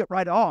them just get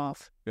right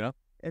off. Yeah.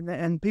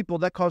 And people,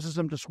 that causes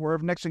them to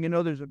swerve. Next thing you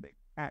know, there's a big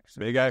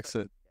accident. Big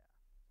accident.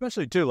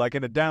 Especially, too, like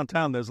in a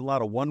downtown, there's a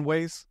lot of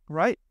one-ways.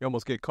 Right. You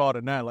almost get caught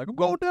in that, like, I'm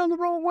going down the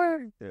wrong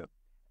way. Yeah.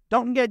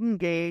 Don't get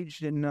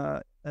engaged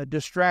in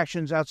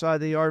distractions outside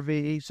the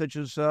RV, such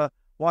as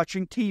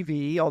watching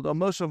TV, although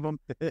most of them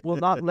will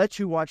not let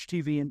you watch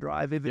TV and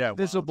drive if it's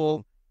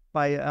visible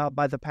by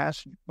the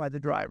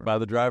driver. By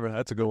the driver,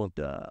 that's a good one.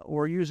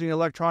 Or using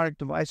electronic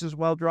devices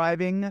while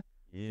driving,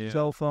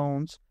 cell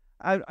phones.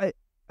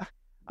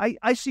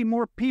 I see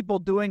more people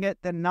doing it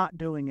than not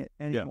doing it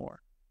anymore.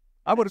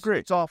 I would agree.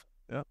 It's awful.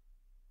 Yeah.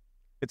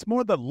 It's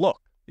more the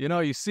look.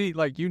 You see,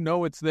 like,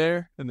 it's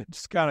there, and they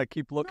just kind of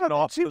keep looking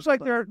off. It seems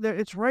like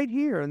it's right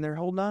here, and they're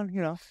holding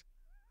on,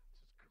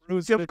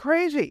 It's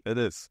crazy. It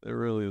is. It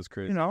really is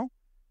crazy. All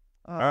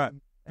right.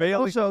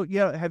 Also,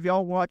 have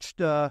y'all watched,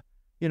 the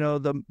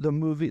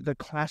movie, the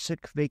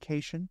classic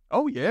Vacation?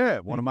 Oh, yeah.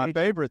 One of my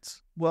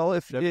favorites. Well,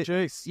 Chevy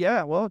Chase.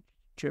 Yeah, well,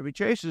 Chevy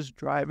Chase is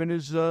driving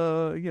his,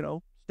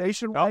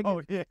 station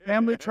wagon,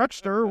 family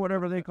truckster, or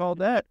whatever they call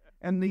that,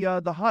 and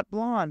the hot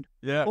blonde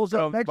pulls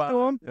up next to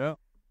him. Yeah.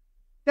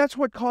 That's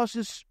what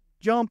causes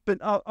jump, and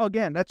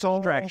again, that's all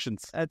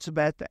distractions. That's a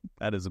bad thing.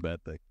 That is a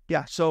bad thing.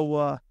 Yeah.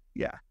 So,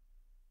 yeah,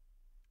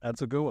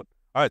 that's a good one.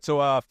 All right.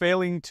 So,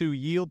 failing to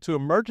yield to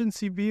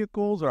emergency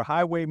vehicles or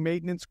highway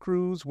maintenance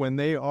crews when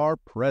they are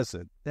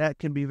present. That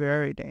can be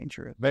very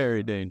dangerous.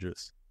 Very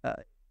dangerous.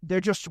 They're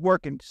just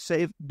working to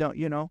save. Don't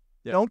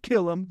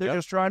kill them. They're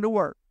just trying to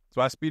work. That's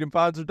why speeding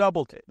fines are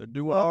doubled. They're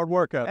doing hard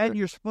work out there. And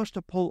you're supposed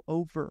to pull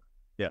over.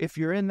 Yeah. If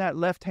you're in that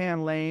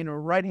left-hand lane or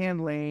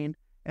right-hand lane,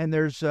 and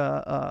there's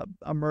a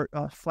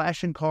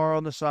flashing car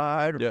on the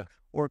side,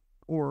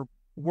 or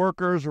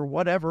workers or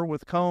whatever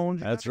with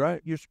cones. That's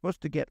right. You're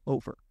supposed to get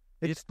over.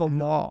 It's the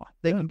law.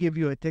 They can give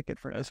you a ticket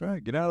for that. That's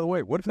right. Get out of the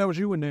way. What if that was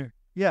you in there?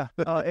 Yeah.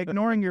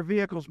 Ignoring your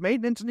vehicle's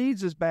maintenance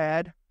needs is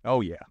bad.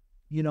 Oh, yeah.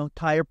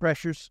 Tire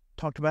pressures.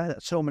 Talked about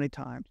that so many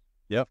times.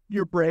 Yep.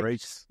 Your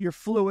brakes. Your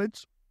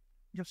fluids.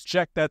 Just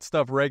check that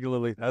stuff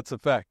regularly. That's a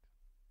fact.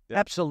 Yep.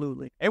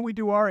 Absolutely. And we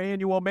do our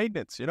annual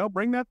maintenance.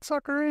 Bring that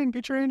sucker in.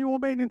 Get your annual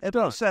maintenance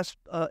done. Assessed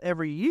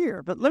every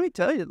year. But let me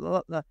tell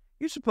you,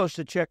 you're supposed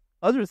to check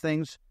other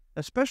things,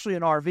 especially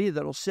an RV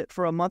that'll sit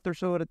for a month or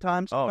so at a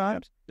time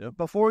sometimes. Oh, yep.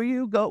 Before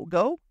you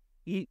go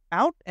eat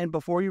out, and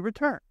before you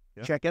return.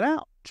 Yep. Check it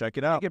out. Check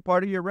it out. Make it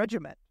part of your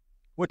regiment.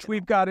 Which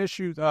we've got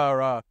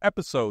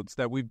episodes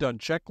that we've done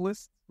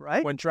checklists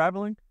when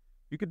traveling.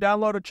 You can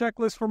download a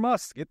checklist from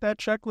us. Get that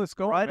checklist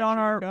going. Right on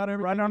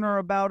our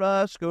About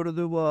Us. Go to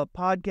the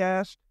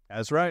podcast.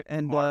 That's right.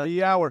 And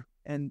the hour.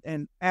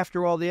 And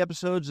after all the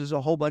episodes, there's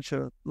a whole bunch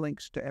of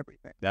links to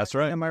everything. That's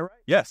right. Am I right?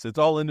 Yes, it's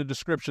all in the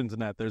descriptions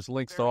and that. There's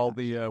links to all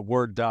the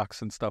Word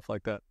docs and stuff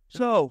like that.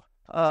 So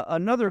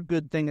another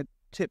good thing,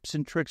 tips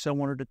and tricks I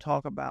wanted to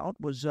talk about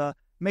was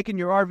making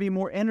your RV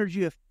more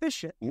energy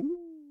efficient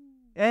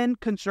and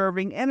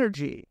conserving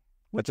energy.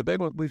 That's a big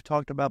one. We've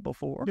talked about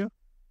before. Yeah.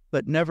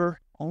 But never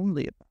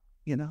only about,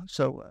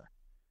 so.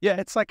 Yeah,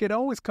 it's like it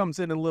always comes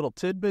in little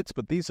tidbits,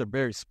 but these are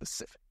very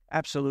specific.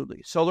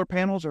 Absolutely. Solar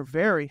panels are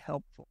very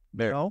helpful.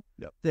 Very.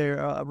 Yep. They're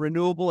a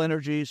renewable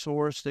energy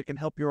source that can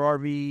help your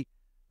RV,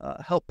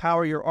 help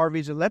power your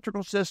RV's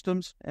electrical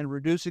systems and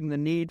reducing the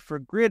need for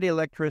grid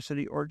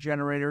electricity or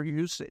generator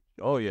usage.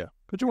 Oh, yeah.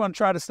 But you want to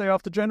try to stay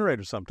off the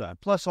generator sometime.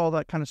 Plus, all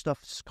that kind of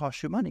stuff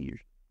costs you money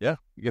usually. Yeah.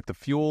 You get the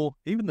fuel,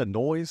 even the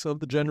noise of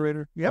the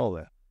generator. Yep. All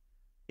that.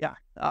 Yeah,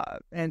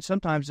 and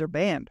sometimes they're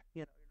banned.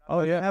 You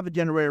have a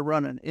generator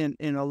running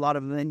in a lot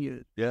of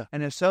venues. Yeah,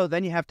 and if so,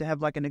 then you have to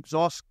have like an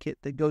exhaust kit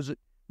that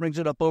brings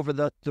it up over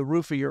the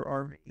roof of your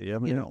RV. Yeah,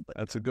 but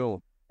that's a good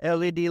one.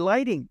 LED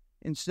lighting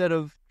instead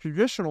of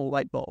traditional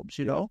light bulbs.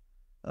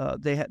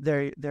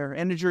 They're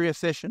energy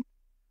efficient.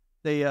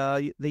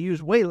 They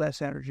use way less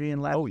energy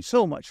and last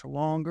so much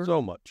longer.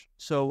 So much.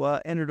 So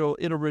and it'll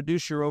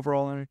reduce your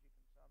overall energy.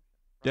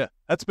 Yeah,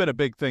 that's been a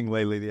big thing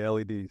lately, the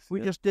LEDs.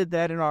 We just did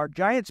that in our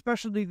giant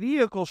specialty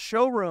vehicle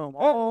showroom.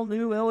 All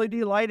new LED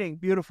lighting.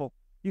 Beautiful.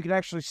 You can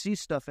actually see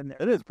stuff in there.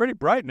 It is pretty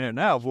bright in there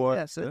now, boy.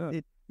 Yes,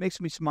 it makes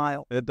me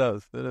smile. It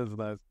does. It is a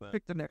nice thing.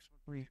 Pick the next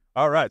one, please.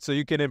 All right, so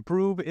you can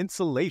improve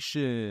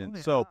insulation.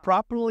 So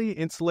properly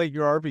insulate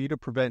your RV to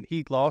prevent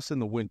heat loss in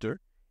the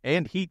winter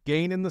and heat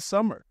gain in the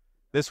summer.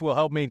 This will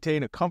help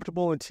maintain a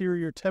comfortable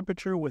interior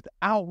temperature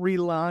without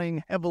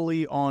relying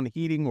heavily on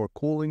heating or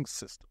cooling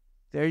systems.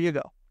 There you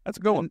go. That's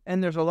a good one.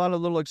 And there's a lot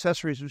of little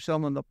accessories we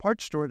sell in the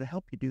parts store to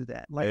help you do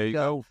that. Like there you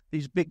go.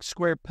 These big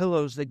square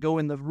pillows that go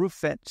in the roof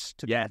vents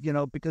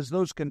to, because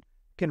those can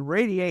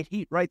radiate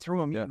heat right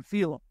through them. You can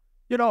feel them.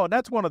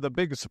 That's one of the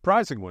biggest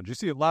surprising ones. You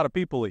see a lot of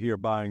people here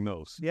buying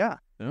those. Yeah.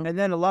 Yeah. And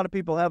then a lot of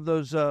people have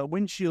those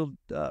windshield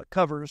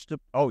covers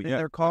in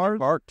their cars.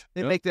 Parked.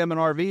 They make them in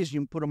RVs.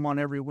 You can put them on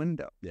every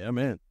window. Yeah,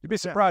 man. You'd be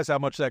surprised how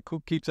much that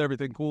keeps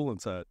everything cool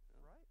inside.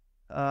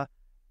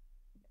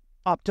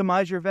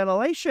 Optimize your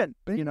ventilation,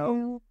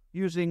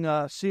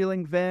 using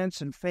ceiling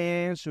vents and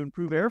fans to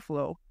improve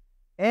airflow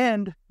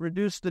and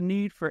reduce the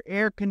need for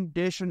air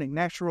conditioning.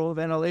 Natural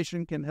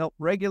ventilation can help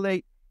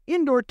regulate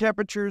indoor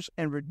temperatures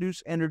and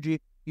reduce energy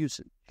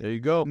usage. There you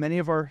go. Many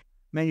of our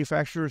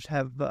manufacturers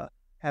have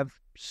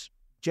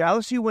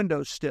jalousie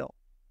windows still.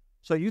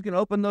 So you can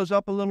open those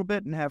up a little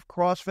bit and have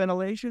cross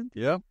ventilation.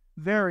 Yeah.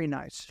 Very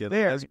nice. Get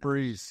Very nice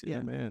breeze.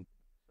 Yeah, man.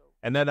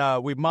 And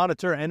then we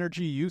monitor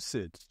energy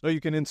usage. So you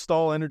can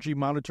install energy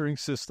monitoring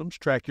systems,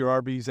 track your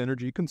RV's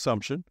energy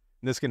consumption.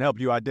 And this can help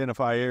you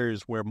identify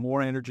areas where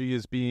more energy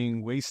is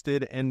being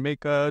wasted and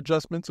make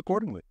adjustments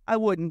accordingly. I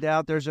wouldn't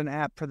doubt there's an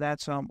app for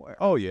that somewhere.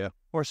 Oh, yeah.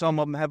 Or some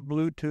of them have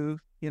Bluetooth,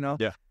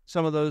 Yeah.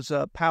 Some of those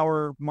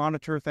power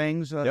monitor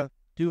things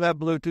do have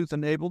Bluetooth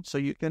enabled, so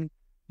you can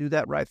do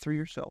that right through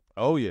your cell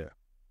phone. Oh,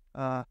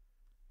 yeah.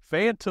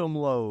 Phantom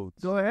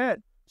loads. Go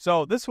ahead.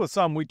 So this was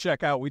something we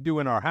check out. We do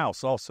in our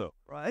house also.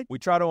 Right. We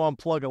try to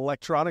unplug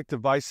electronic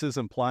devices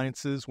and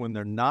appliances when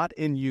they're not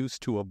in use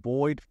to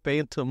avoid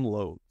phantom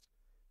loads.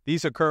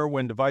 These occur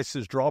when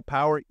devices draw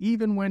power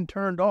even when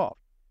turned off.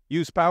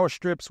 Use power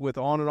strips with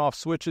on and off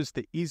switches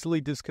to easily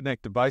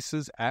disconnect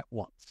devices at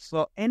once.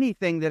 Well,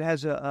 anything that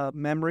has a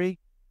memory,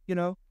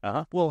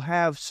 will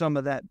have some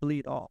of that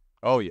bleed off.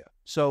 Oh, yeah.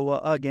 So,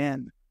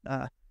 again,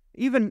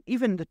 even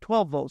the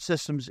 12-volt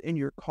systems in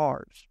your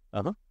cars,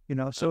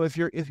 so if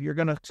you're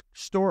going to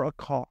store a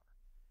car,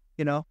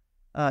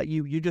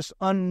 you just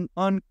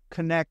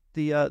unconnect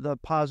the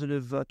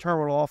positive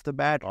terminal off the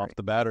battery. Off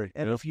the battery.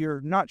 And if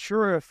you're not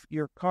sure if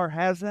your car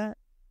has that,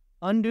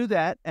 undo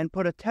that and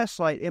put a test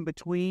light in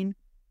between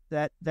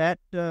that and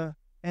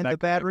the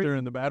battery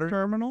in the battery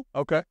terminal.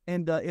 Okay.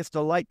 And if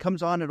the light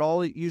comes on at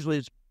all, usually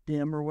it's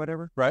dim or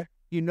whatever. Right.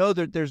 You know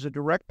that there's a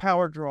direct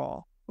power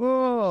draw.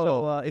 Oh.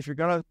 So if you're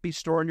going to be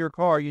storing your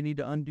car, you need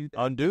to undo that.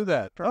 Undo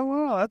that. Oh,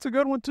 wow. That's a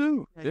good one,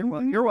 too. Yeah,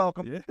 you're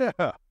welcome.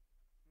 Yeah.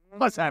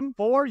 Must have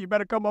 4. You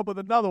better come up with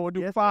another one.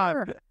 Do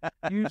 5.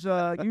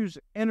 Use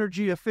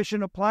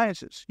energy-efficient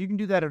appliances. You can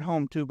do that at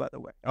home, too, by the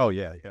way. Oh,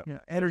 yeah.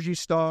 Energy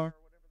Star.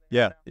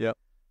 Yeah.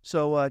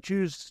 So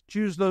choose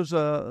those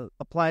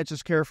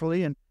appliances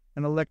carefully and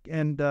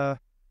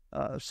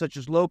such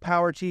as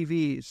low-power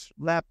TVs,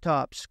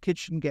 laptops,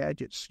 kitchen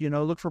gadgets.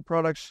 Look for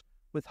products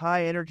with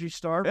high Energy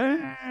Star.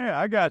 Yeah,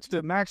 I got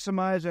you. To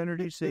maximize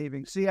energy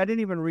savings. See, I didn't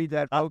even read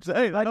that, folks.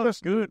 Hey, that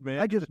was good, man.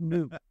 I just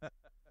knew.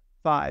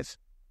 5.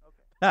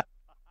 Okay.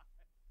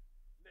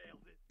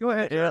 Go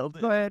ahead. Go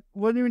ahead.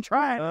 Wasn't even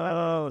trying.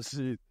 Oh,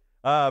 shit.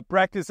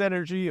 Practice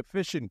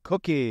energy-efficient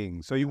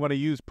cooking. So you want to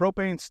use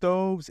propane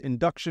stoves,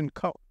 induction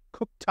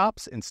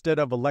cooktops instead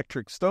of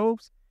electric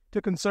stoves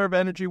to conserve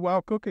energy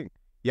while cooking.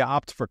 You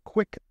opt for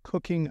quick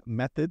cooking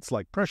methods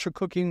like pressure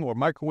cooking or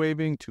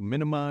microwaving to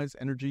minimize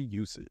energy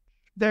usage.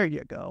 There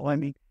you go. I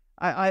mean,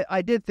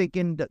 I did think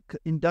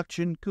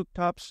induction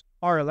cooktops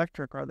are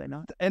electric, are they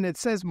not? And it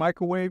says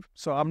microwave,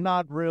 so I'm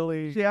not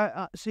really...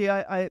 I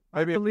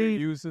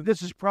believe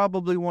this is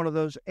probably one of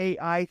those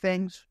AI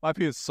things. Might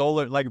be a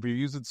solar, like if you're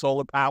using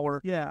solar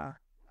power. Yeah.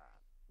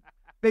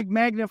 Big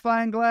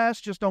magnifying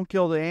glass, just don't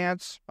kill the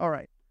ants. All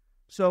right.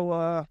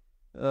 So,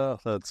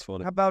 that's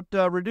funny. How about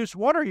reduce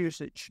water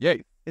usage?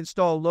 Yay.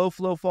 Install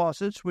low-flow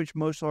faucets, which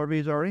most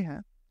RVs already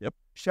have. Yep.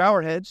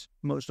 Shower heads,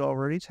 most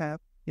RVs have,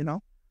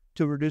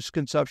 to reduce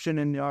consumption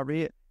in the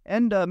RV.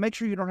 And make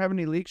sure you don't have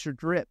any leaks or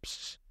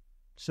drips.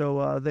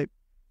 So they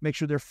make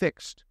sure they're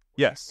fixed.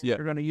 Yes, yeah.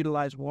 You're going to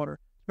utilize water,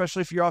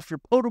 especially if you're off your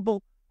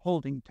potable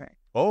holding tank.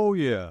 Oh,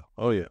 yeah.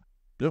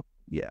 Yep.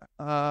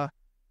 Yeah.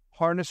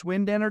 Harness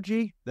wind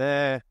energy.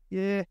 Yeah.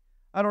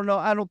 I don't know.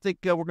 I don't think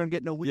we're going to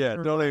get no wind. Yeah,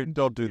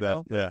 don't do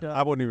that. But,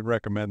 I wouldn't even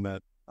recommend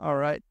that. All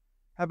right.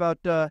 How about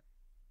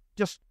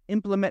just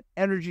implement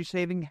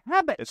energy-saving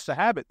habits? It's the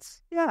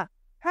habits. Yeah,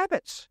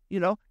 habits.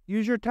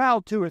 Use your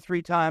towel 2 or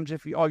 3 times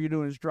if all you're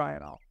doing is dry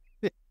it off.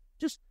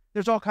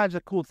 There's all kinds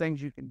of cool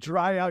things you can do.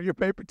 Dry out your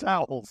paper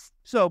towels.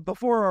 So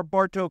before our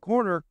Bartow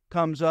Corner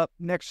comes up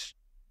next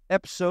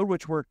episode,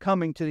 which we're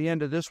coming to the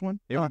end of this one.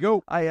 Here we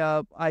go.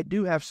 I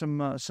do have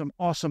some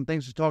awesome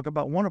things to talk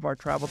about. One of our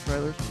travel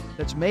trailers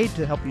that's made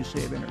to help you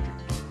save energy.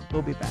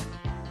 We'll be back.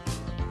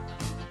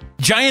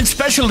 Giant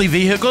Specialty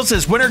Vehicles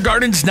is Winter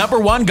Garden's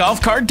 #1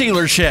 golf cart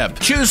dealership.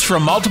 Choose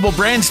from multiple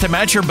brands to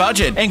match your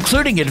budget,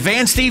 including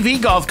advanced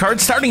EV golf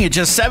carts starting at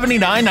just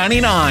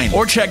 $79.99.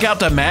 Or check out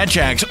the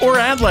Magjax or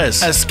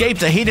Atlas. Escape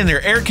the heat in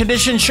their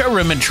air-conditioned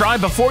showroom and try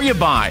before you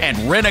buy. And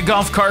rent a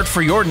golf cart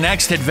for your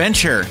next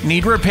adventure.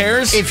 Need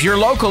repairs? If you're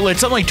local,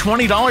 it's only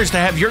 $20 to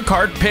have your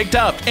cart picked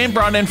up and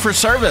brought in for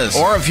service.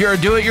 Or if you're a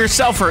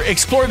do-it-yourselfer,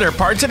 explore their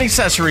parts and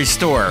accessories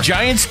store.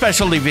 Giant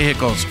Specialty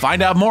Vehicles.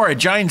 Find out more at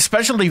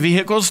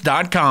giantspecialtyvehicles.com.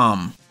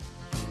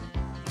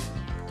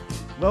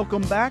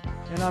 Welcome back,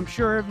 And I'm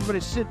sure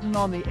everybody's sitting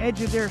on the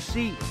edge of their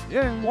seat,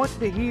 wanting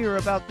to hear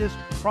about this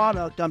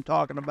product I'm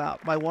talking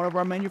about by one of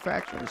our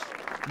manufacturers,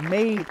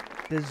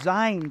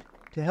 designed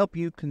to help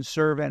you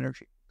conserve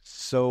energy.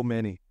 So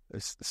many.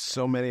 There's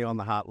so many on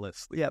the hot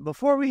list. Yeah,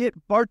 before we hit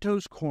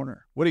Bartow's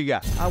Corner, What do you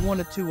got? I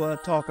wanted to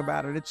talk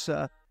about it.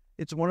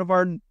 It's one of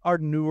our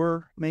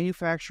newer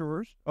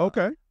manufacturers.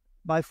 Okay.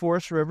 By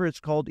Forest River. It's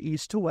called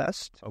East to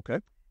West. Okay.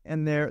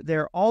 And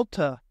their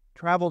Alta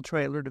travel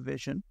trailer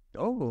division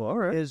Oh, all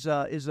right. is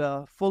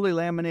a fully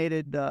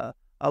laminated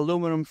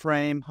aluminum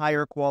frame,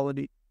 higher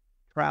quality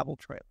travel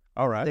trailer.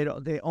 All right.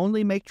 They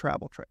only make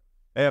travel trailers.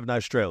 They have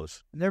nice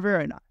trailers. And they're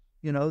very nice.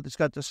 You know, it's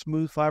got the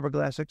smooth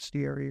fiberglass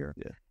exterior.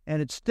 Yeah.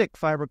 And it's thick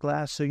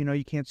fiberglass, so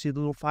you can't see the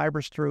little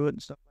fibers through it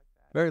and stuff like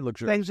that. Very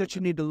luxurious. Things that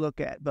you need to look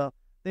at. But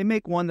they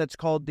make one that's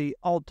called the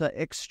Alta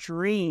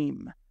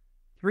Extreme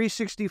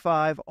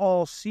 365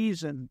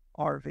 all-season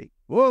RV.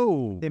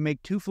 Whoa. They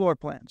make 2 floor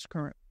plans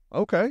currently.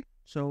 Okay.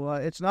 So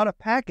it's not a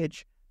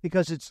package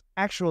because it's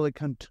actually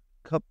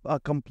a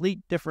complete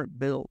different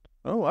build.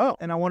 Oh, wow.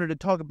 And I wanted to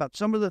talk about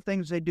some of the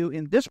things they do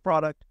in this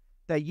product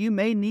that you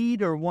may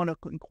need or want to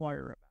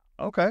inquire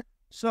about. Okay.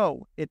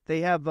 So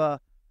they have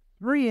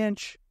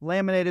 3-inch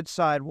laminated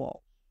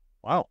sidewalls.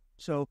 Wow.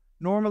 So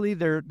normally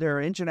they're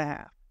 1.5 inches.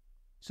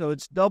 So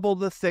it's double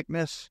the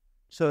thickness.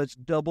 So it's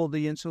double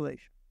the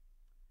insulation.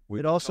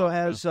 It also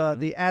has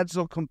the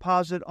Adsel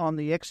composite on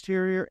the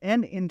exterior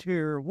and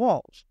interior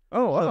walls.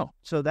 Oh, wow.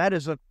 So that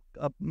is a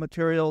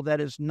material that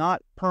is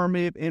not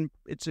permeable.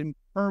 It's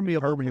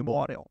impermeable from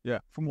water. Yeah.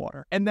 From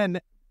water. And then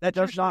That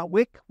does not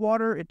wick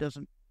water. It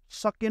doesn't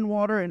suck in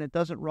water, and it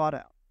doesn't rot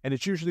out. And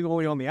it's usually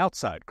only on the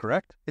outside,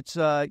 correct? It's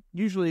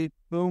usually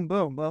boom,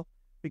 boom. Well,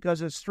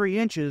 because it's 3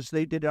 inches,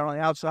 they did it on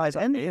the outside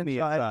and the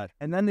inside.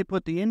 And then they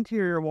put the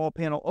interior wall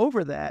panel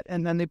over that,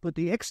 and then they put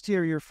the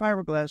exterior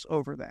fiberglass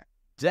over that.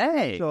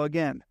 Dang. So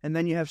again, and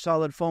then you have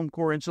solid foam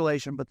core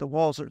insulation, but the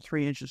walls are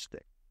 3 inches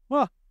thick.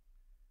 Well,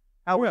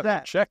 how was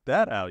that? Check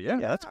that out. Yeah,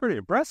 that's pretty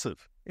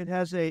impressive. It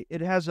has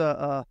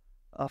a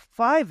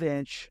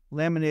 5-inch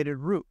laminated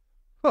roof.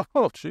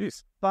 Oh,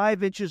 jeez.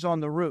 5 inches on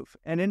the roof.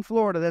 And in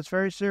Florida, that's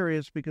very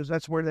serious because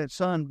that's where that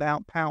sun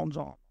pounds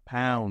on.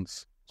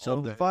 Pounds. So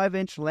the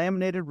 5-inch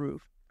laminated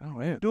roof. Oh,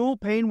 man. Dual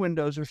pane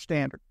windows are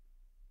standard.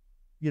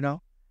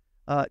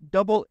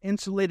 Double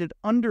insulated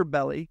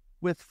underbelly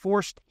with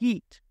forced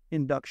heat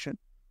induction.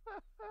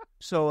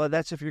 So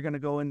that's if you're going to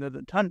go into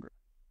the tundra.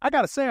 I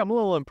got to say, I'm a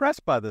little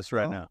impressed by this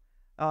right now.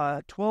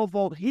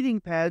 12-volt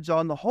heating pads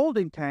on the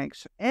holding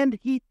tanks and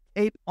heat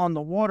tape on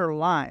the water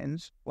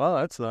lines. Well,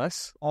 that's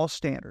nice. All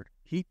standard.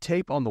 Heat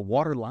tape on the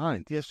water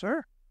lines. Yes,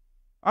 sir.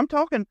 I'm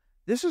talking,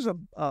 this is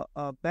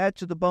a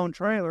bad-to-the-bone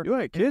trailer. You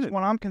ain't kidding. It's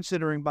one I'm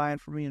considering buying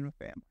for me and my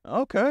family.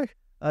 Okay.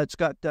 It's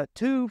got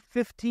 2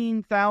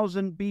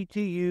 15,000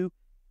 BTU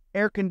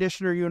air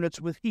conditioner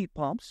units with heat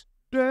pumps.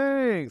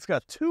 Dang. It's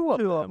got two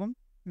of them.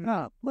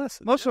 God bless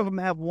it. Most of them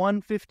have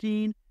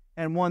 115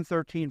 and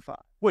 113.5.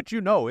 Which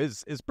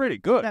is pretty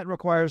good. That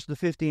requires the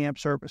 50 amp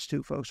service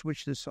too, folks,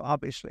 which this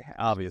obviously has.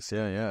 Obvious,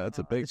 yeah. That's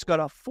a big. It's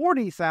got a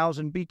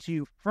 40,000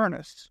 BTU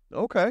furnace.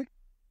 Okay.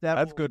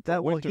 That's good.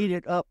 That will heat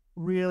it up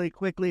really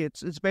quickly.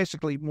 It's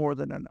basically more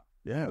than enough.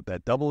 Yeah,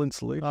 that double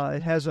insulation.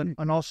 It has an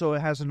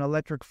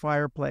electric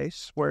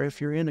fireplace where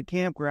if you're in a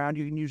campground,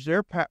 you can use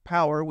their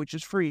power, which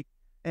is free,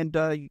 and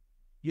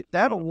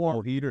that'll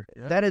warm. Heater.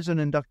 Yeah. That is an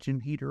induction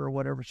heater or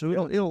whatever, so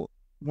it'll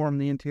warm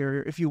the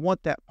interior if you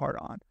want that part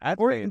on.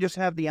 Or you can just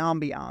have the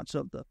ambiance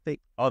of the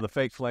fake. Oh, the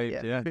fake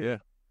flames. Yeah.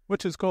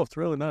 Which is cool. It's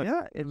really nice.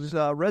 Yeah, it's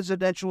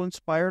residential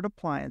inspired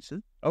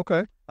appliances.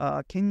 Okay.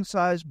 King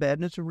size bed,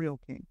 and it's a real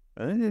king.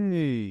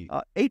 Hey.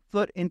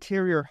 8-foot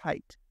interior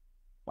height.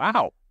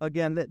 Wow.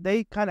 Again,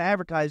 they kind of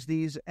advertise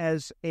these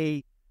as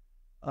a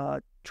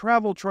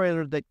travel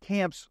trailer that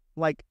camps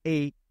like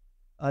a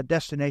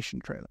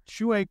destination trailer.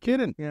 You ain't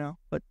kidding.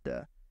 But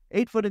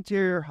 8-foot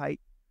interior height.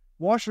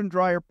 Washer and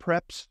dryer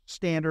preps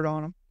standard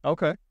on them.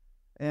 Okay.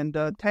 And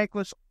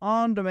tankless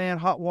on-demand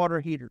hot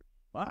water heater.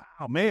 Wow,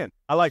 man.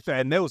 I like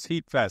that. And those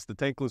heat fast, the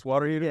tankless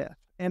water heater? Yeah.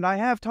 And I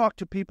have talked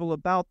to people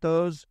about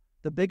those.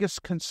 The biggest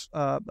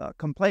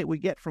complaint we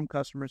get from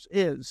customers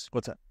is...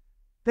 What's that?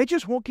 They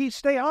just won't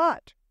stay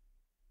hot.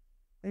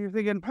 And you're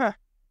thinking,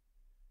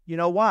 you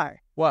know why?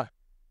 Why?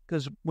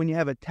 Because when you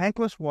have a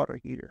tankless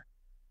water heater,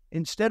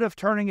 instead of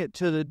turning it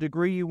to the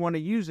degree you want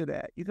to use it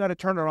at, you got to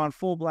turn it on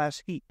full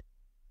blast heat.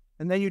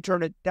 And then you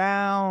turn it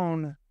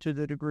down to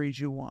the degrees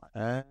you want.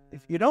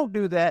 If you don't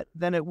do that,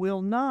 then it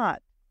will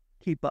not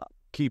keep up.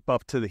 Keep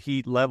up to the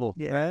heat level.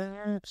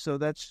 Yeah. So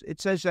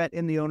it says that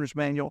in the owner's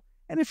manual.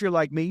 And if you're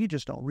like me, you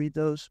just don't read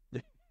those.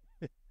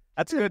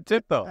 That's a good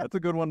tip, though. That's a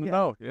good one to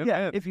know.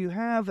 Yeah. If you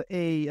have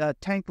a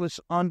tankless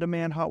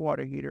on-demand hot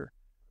water heater,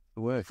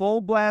 full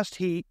blast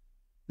heat,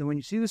 then when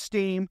you see the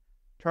steam,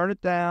 turn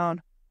it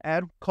down,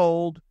 add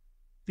cold,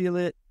 feel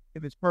it.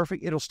 If it's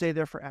perfect, it'll stay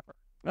there forever.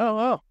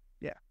 Oh.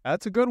 Yeah.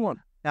 That's a good one.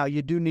 Now,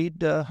 you do need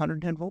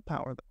 110-volt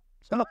power,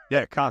 though. So,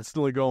 yeah,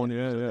 constantly going.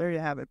 Yeah. There you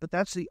have it. But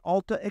that's the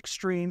Alta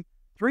Extreme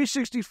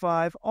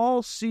 365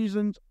 All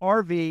Seasons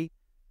RV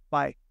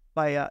by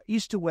by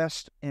East to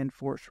West and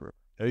Forest River.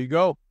 There you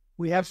go.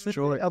 We have it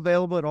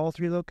available at all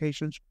 3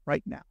 locations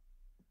right now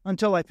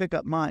until I pick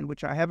up mine,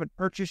 which I haven't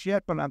purchased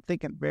yet, but I'm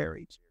thinking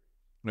very soon.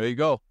 There you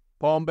go.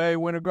 Palm Bay,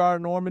 Winter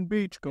Garden, Ormond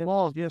Beach. Come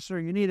on. Yes, sir.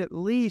 You need at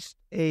least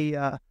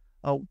a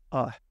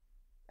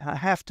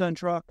half-ton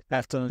truck.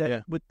 Half-ton,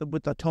 yeah. With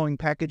the towing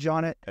package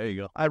on it. There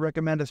you go. I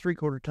recommend a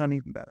 3/4 ton,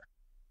 even better.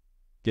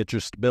 Get your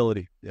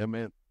stability. Yeah,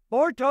 man.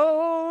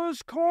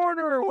 Borto's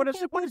Corner. What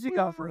does he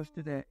got for us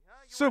today?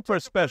 Super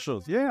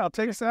specials. Yeah, I'll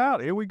take us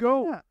out. Here we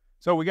go. Yeah.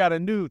 So we got a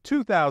new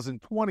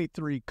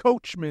 2023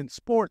 Coachman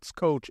Sports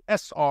Coach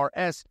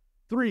SRS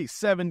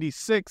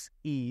 376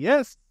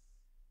 ES.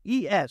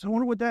 ES. I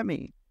wonder what that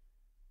means.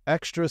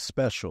 Extra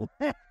special.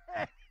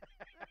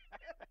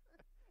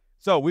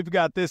 So we've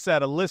got this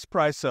at a list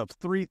price of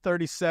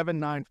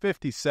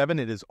 $337,957.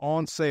 It is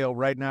on sale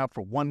right now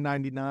for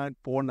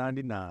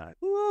 $199,499.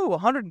 Ooh,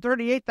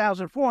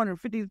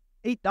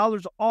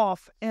 $138,458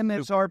 off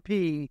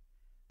MSRP.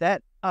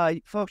 That,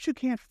 folks, you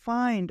can't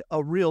find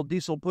a real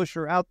diesel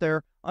pusher out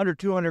there under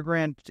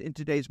 $200,000 in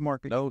today's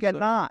market. No, you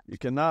cannot. You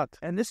cannot.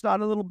 And it's not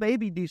a little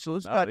baby diesel.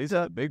 It's got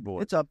a big boy.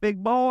 It's a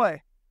big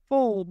boy,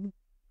 full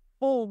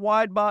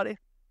wide body.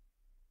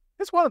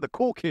 It's one of the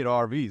cool kid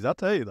RVs. I'll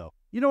tell you though.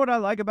 You know what I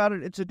like about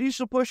it? It's a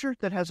diesel pusher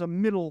that has a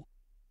middle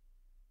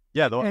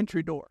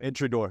entry door.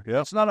 Entry door,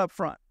 yeah. It's not up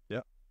front. Yeah.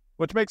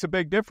 Which makes a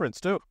big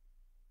difference, too.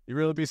 You'd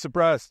really be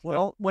surprised.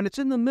 Well, when it's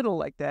in the middle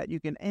like that, you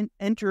can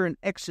enter and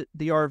exit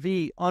the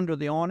RV under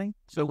the awning.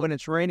 So when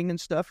it's raining and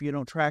stuff, you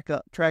don't track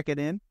it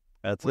in.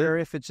 That's Where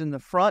it. if it's in the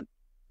front,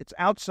 it's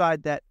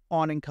outside that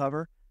awning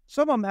cover.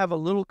 Some of them have a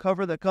little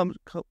cover that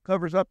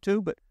covers up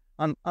too, but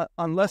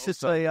unless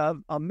it's a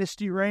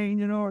misty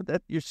rain, or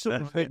that you're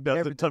sitting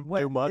doesn't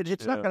too much.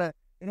 It's not gonna.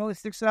 It only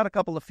sticks out a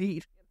couple of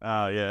feet.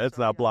 Oh yeah, it's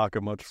not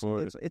blocking much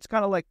for it. It's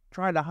kind of like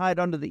trying to hide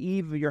under the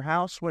eave of your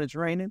house when it's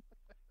raining.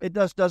 It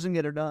doesn't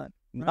get it done.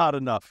 Right? Not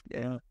enough.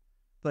 Yeah.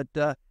 But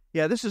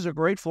this is a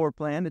great floor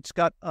plan. It's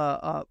got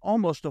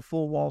almost a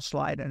full wall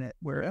slide in it,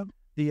 where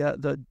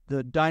the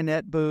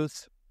dinette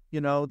booth,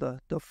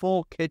 the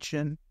full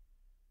kitchen,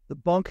 the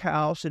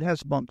bunkhouse. It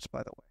has bunks,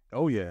 by the way.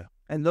 Oh yeah.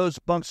 And those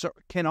bunks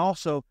can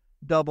also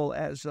double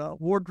as a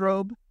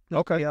wardrobe.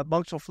 Okay. The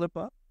bunks will flip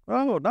up.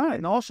 Oh, nice.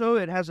 And also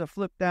it has a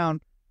flip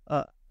down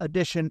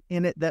addition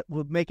in it that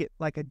will make it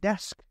like a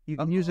desk. You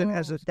can use it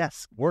as a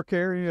desk. Work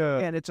area.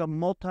 And it's a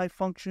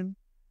multi-function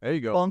there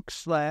you go.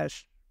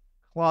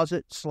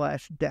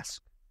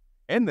 bunk/closet/desk.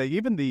 And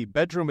even the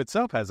bedroom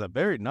itself has a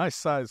very nice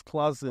sized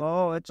closet.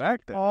 Oh, it's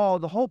back there. Oh,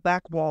 the whole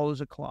back wall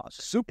is a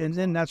closet. Super. And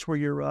then that's where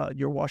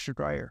your washer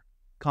dryer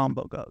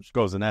combo goes.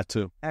 Goes in that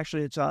too.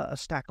 Actually, it's a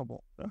stackable.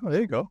 Oh,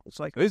 there you go. It's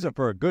like these are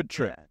for a good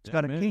trip. Yeah, it's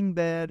got a king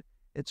bed.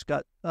 It's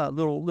got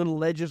little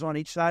ledges on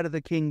each side of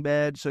the king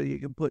bed, so you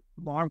can put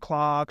alarm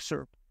clocks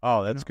or.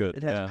 Oh, that's good.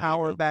 It has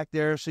power back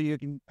there, so you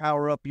can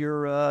power up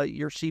your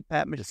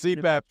CPAP machine.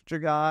 CPAP that you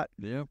got.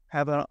 Yeah.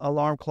 Have an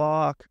alarm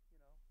clock.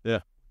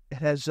 Yeah. It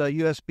has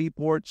USB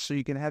ports, so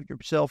you can have your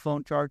cell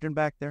phone charging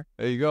back there.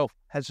 There you go.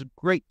 Has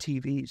great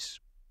TVs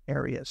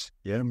areas.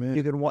 Yeah, man.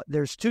 You can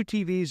There's 2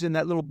 TVs in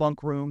that little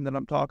bunk room that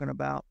I'm talking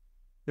about.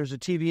 There's a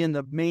TV in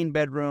the main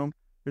bedroom.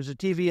 There's a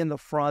TV in the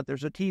front.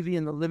 There's a TV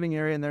in the living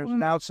area, and there's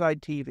an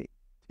outside TV.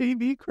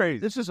 TV crazy.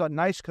 This is a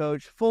nice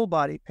coach, full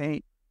body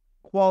paint,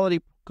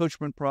 quality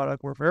Coachman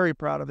product. We're very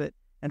proud of it.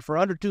 And for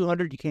under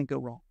 $200, you can't go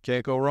wrong.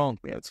 Can't go wrong.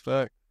 Yeah, that's a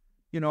fact.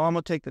 I'm going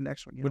to take the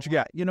next one. What you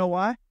got? You know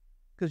why?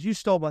 Because you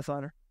stole my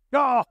thunder.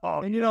 Oh,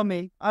 and you know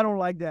me. I don't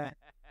like that.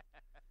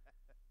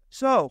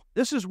 So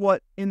this is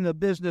what in the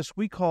business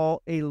we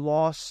call a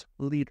loss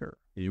leader.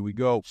 Here we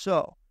go.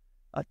 So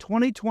a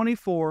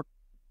 2024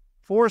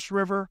 Forest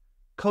River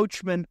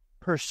Coachman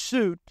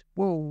Pursuit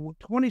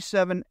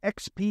 27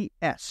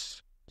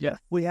 XPS. Yes.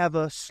 We have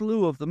a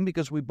slew of them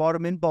because we bought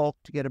them in bulk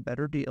to get a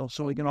better deal,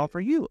 so we can offer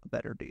you a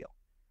better deal.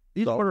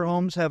 These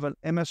motorhomes have an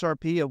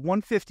MSRP of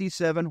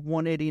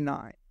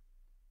 $157,189.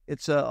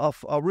 It's a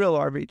real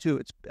RV too.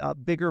 It's a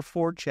bigger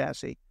Ford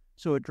chassis,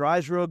 so it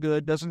drives real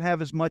good. Doesn't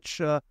have as much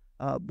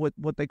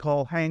what they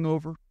call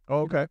hangover.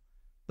 Oh, okay.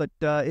 But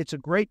it's a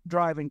great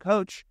driving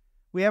coach.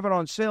 We have it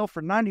on sale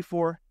for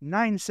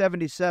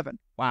 $94,977.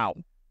 Wow.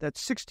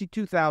 That's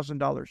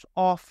 $62,000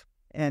 off.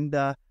 And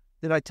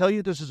did I tell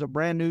you this is a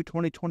brand new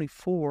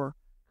 2024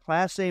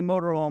 Class A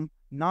motorhome,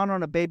 not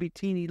on a baby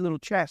teeny little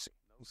chassis?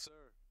 No, sir.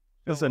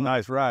 It's a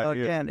nice ride.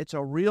 Again, it's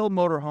a real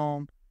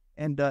motorhome,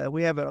 and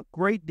we have a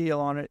great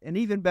deal on it. And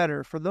even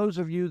better, for those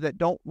of you that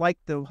don't like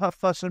the huff,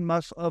 fuss, and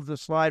muss of the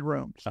slide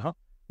rooms,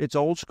 it's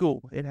old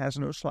school. It has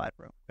no slide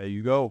room. There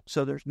you go.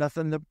 So there's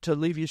nothing to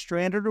leave you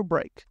stranded or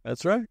break.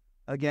 That's right.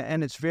 Again,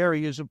 and it's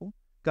very usable.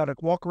 Got a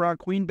walk-around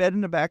queen bed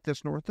in the back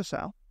that's north to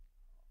south.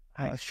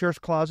 Shirts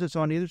closets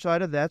on either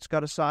side of that. It's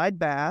got a side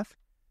bath.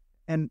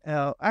 And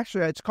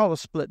actually, it's called a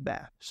split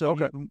bath.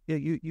 So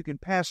you can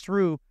pass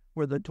through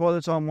where the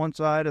toilet's on one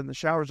side and the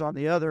shower's on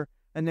the other.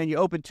 And then you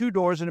open 2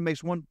 doors and it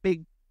makes one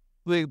big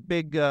room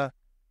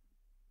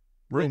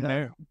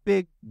there.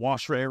 Big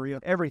washer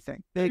area.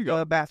 Everything. Big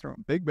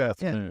bathroom. Big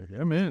bathroom.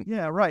 Yeah, man.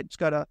 Yeah, right. It's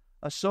got a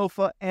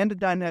sofa and a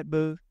dinette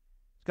booth.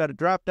 It's got a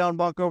drop-down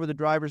bunk over the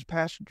driver's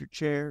passenger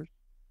chairs.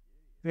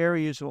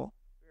 Very useful.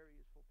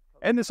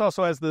 And this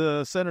also has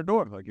the center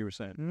door, like you were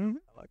saying. Mm-hmm.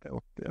 I like that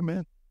one. Yeah,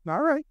 man.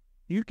 All right.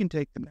 You can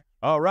take them.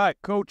 All right.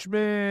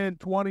 Coachman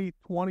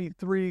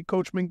 2023,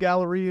 Coachman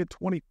Galleria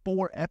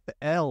 24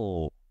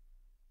 FL.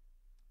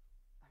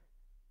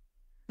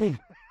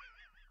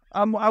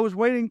 I was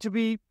waiting to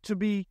be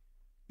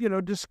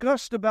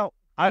discussed about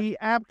the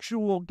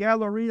actual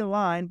Galleria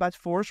line by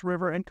Forest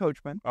River and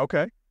Coachman.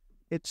 Okay.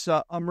 It's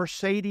a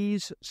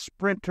Mercedes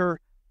Sprinter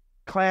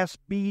Class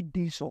B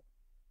diesel.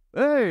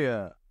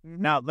 Hey.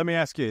 Now, let me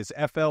ask you, is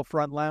FL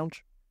front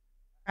lounge?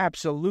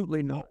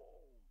 Absolutely not.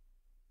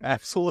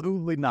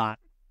 Absolutely not.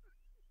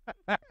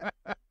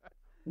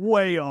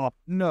 Way off.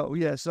 No,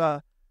 yes.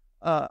 I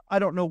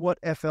don't know what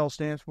FL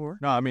stands for.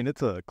 No, I mean,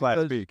 it's a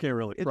Class B. You can't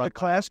really It's front a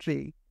Class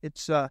B.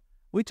 It's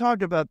we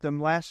talked about them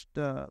last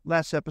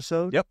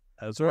episode. Yep,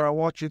 that's where right. I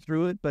walked you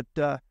through it, but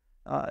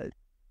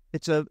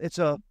it's a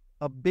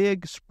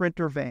big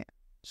Sprinter van.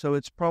 So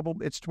it's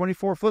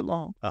 24 foot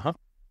long. Uh-huh.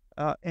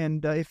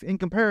 And if in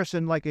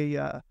comparison, like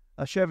a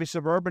Chevy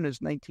Suburban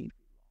is 19 feet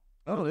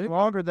long. Oh,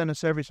 Longer than a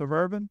Chevy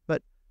Suburban,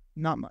 but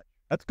not much.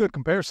 That's a good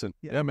comparison.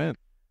 Yeah. Yeah, man.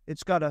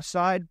 It's got a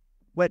side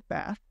wet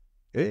bath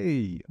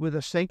Hey. with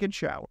a sink and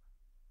shower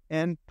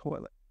and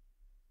toilet.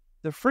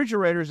 The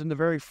refrigerator's in the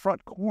very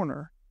front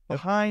corner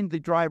behind the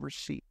driver's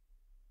seat.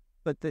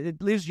 But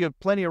it leaves you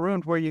plenty of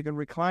room where you can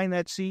recline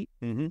that seat,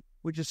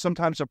 which is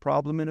sometimes a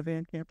problem in a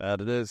van camper.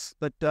 That it is.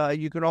 But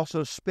you can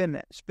also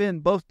spin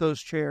both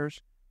those chairs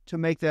to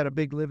make that a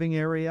big living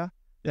area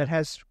that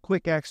has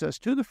quick access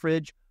to the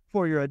fridge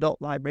for your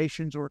adult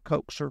libations or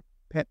Cokes or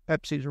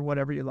Pepsis or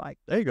whatever you like.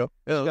 There you go.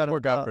 Yeah, It's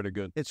worked out pretty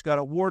good. It's got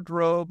a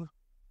wardrobe.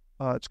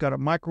 It's got a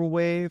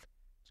microwave.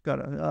 It's got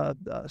a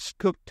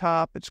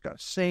cooktop. It's got a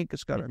sink.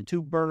 It's got a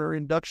 2-burner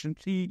induction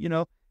heat.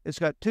 It's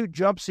got 2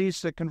 jump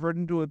seats that convert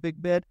into a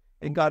big bed.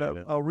 It got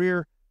a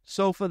rear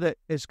sofa that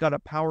it's got a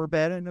power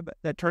bed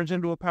that turns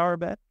into a power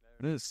bed.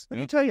 There it is. Let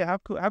me tell you how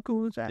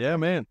cool is that? Yeah,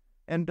 man.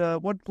 And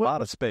what A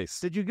lot of space.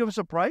 did you give us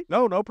a price?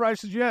 No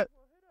prices yet.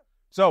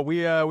 So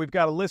we've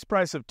got a list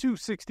price of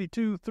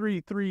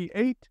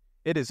 $262,338.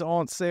 It is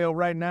on sale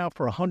right now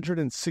for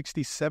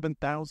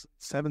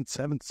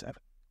 $167,777.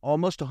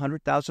 Almost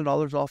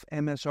 $100,000 off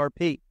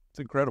MSRP. It's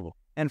incredible.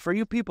 And for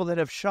you people that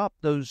have shopped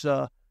those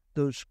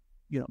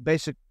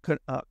basic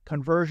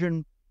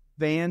conversion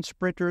van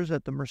Sprinters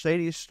at the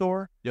Mercedes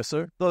store, Yes,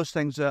 sir. those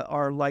things they're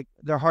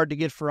hard to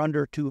get for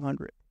under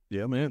 $200,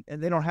 Yeah, man.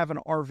 and they don't have an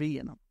RV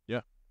in them.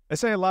 Yeah. I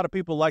say a lot of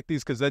people like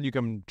these because then you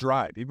can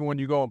drive. Even when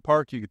you go and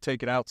park, you can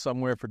take it out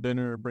somewhere for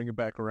dinner or bring it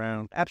back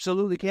around.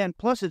 Absolutely can.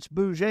 Plus, it's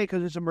bougie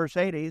because it's a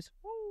Mercedes,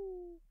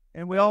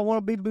 and we all want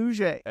to be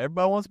bougie.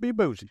 Everybody wants to be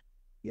bougie.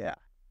 Yeah,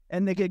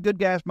 and they get good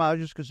gas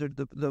mileage because they're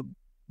the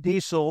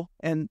diesel,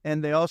 and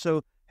they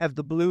also have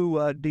the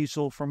blue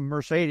diesel from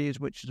Mercedes,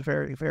 which is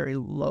very, very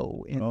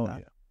low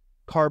in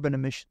carbon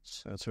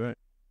emissions. That's right.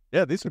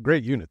 Yeah, these are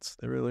great units.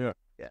 They really are.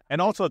 Yeah.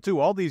 And also, too,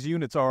 all these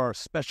units are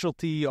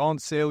specialty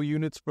on-sale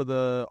units for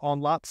the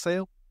on-lot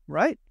sale.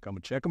 Right. Come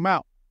and check them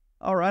out.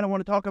 All right, I want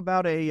to talk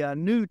about a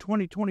new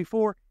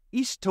 2024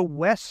 East to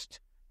West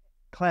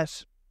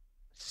Class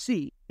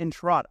C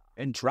Entrada.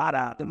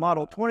 The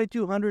model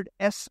 2200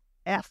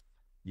 SF.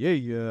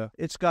 Yeah.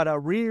 It's got a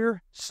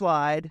rear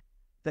slide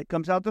that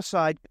comes out the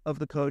side of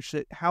the coach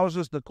that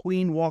houses the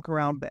queen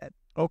walk-around bed.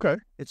 Okay.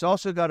 It's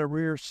also got a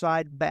rear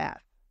side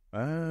bath.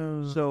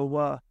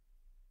 So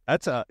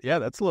that's a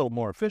little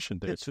more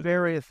efficient there. it's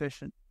very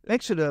efficient.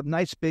 Makes it a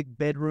nice big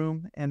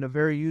bedroom and a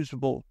very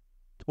usable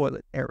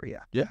toilet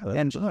area. Yeah,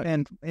 that's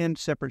nice. and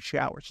separate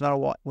shower. It's not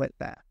a wet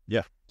bath.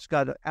 Yeah. It's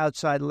got an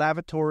outside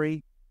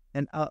lavatory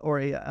and or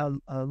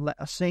a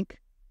sink.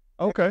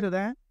 Okay. Next to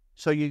that,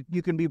 so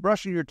you can be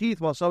brushing your teeth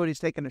while somebody's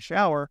taking a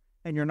shower,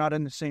 and you're not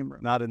in the same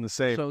room. Not in the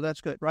same. So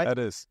that's good, right? That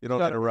is. You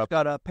don't interrupt. It's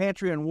got a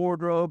pantry and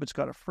wardrobe. It's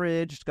got a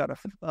fridge. It's got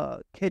a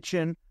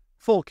kitchen,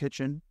 full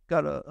kitchen.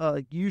 Got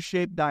a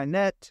U-shaped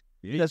dinette.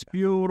 Yeah. That's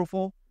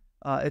beautiful.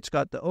 It's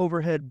got the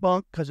overhead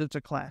bunk because it's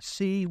a Class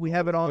C. We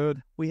have it on.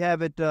 Good. We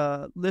have it.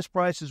 List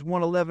price is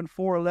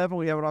 $111,411.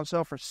 We have it on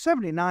sale for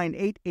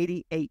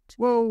 $79,888.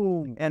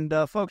 Whoa! And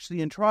folks, the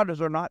Entradas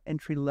are not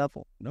entry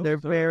level. No, They're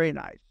sir. very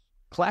nice.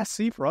 Class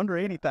C for under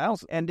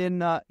 $80,000. And in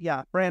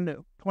brand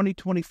new,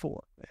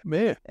 2024.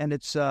 Man. And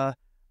it's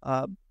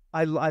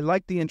I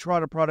like the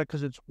Entrada product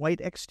because it's white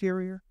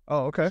exterior.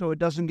 Oh, okay. So it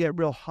doesn't get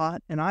real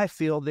hot, and I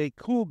feel they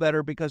cool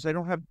better because they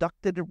don't have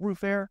ducted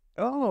roof air.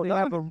 Oh, They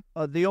have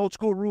the old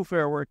school roof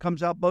air where it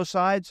comes out both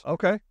sides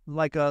okay.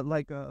 like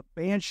a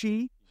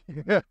Banshee.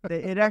 Yeah.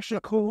 It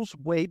actually cools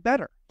way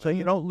better, so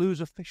you don't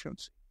lose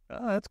efficiency.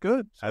 Oh, that's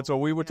good. That's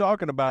what we were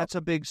talking about. That's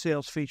a big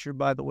sales feature,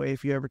 by the way.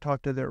 If you ever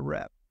talk to their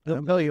rep,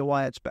 they'll tell you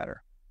why it's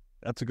better.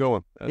 That's a good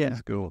one. That's Yeah.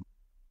 a good one.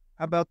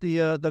 How about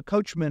the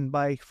Coachman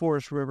by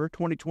Forest River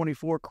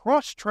 2024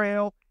 Cross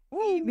Trail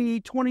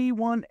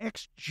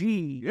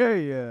EV21XG?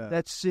 Yeah.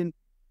 That's in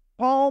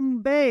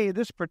Palm Bay,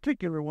 this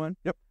particular one.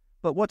 Yep.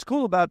 But what's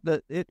cool about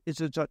it is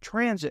it's a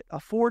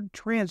Ford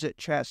Transit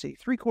chassis,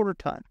 3/4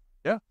 ton.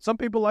 Yeah, some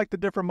people like the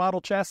different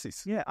model chassis.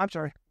 Yeah, I'm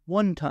sorry,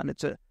 1 ton.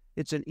 It's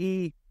an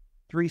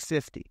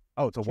E350.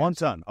 Oh, it's a 1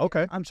 ton.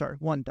 Okay. I'm sorry,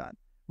 1 ton.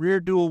 Rear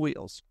dual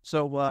wheels.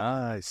 So,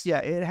 nice. Yeah,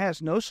 it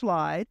has no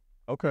slide.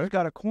 Okay. It's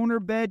got a corner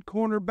bed,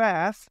 corner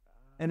bath,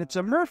 and it's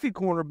a Murphy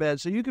corner bed.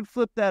 So you can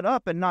flip that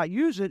up and not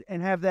use it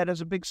and have that as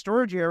a big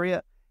storage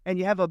area. And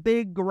you have a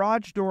big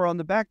garage door on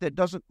the back that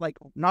doesn't,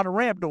 not a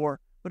ramp door,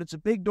 but it's a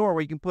big door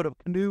where you can put a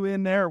canoe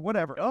in there or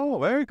whatever. Oh,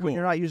 very cool. When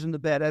you're not using the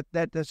bed,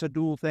 that's a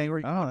dual thing.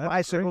 Or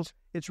bicycles.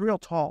 Great. It's real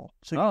tall.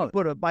 So you can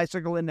put a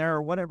bicycle in there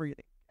or whatever you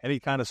need. Any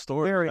kind of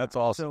storage. That's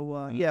awesome.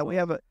 So, we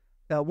have a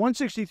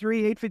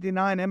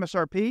 163,859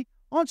 MSRP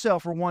on sale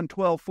for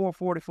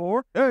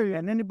 $112,444. Hey.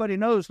 And anybody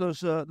knows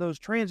those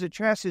Transit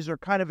chassis are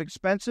kind of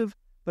expensive,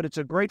 but it's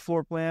a great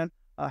floor plan.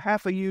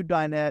 Half a U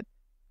dinette,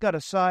 got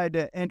a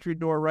side entry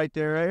door right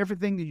there.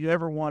 Everything that you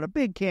ever want. A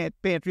big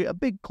pantry, a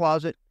big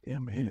closet. Yeah,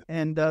 man.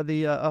 And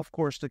of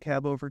course the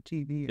cab over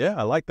TV. Yeah,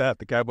 I like that.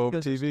 The cab over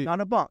TV. It's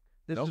not a bunk.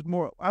 This is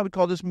more. I would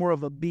call this more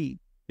of a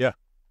B. Yeah.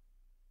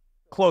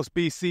 Close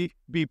BC,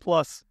 B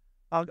plus.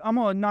 I'm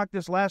going to knock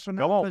this last one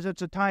out because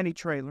it's a tiny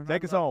trailer.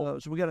 Take us home.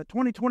 So we got a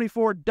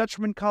 2024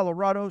 Dutchman,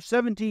 Colorado,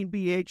 17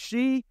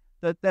 BHC.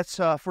 That's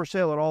for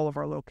sale at all of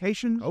our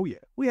locations. Oh, yeah.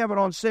 We have it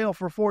on sale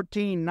for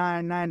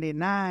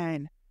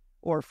 $14,999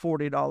 or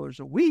 $40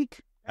 a week.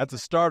 That's a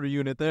starter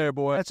unit there,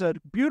 boy. That's a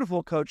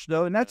beautiful coach,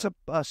 though, and that's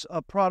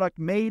a product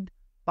made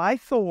by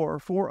Thor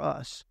for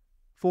us,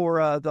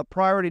 for the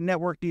Priority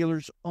Network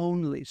dealers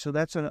only. So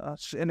that's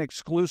an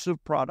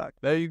exclusive product.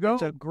 There you go.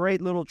 It's a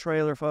great little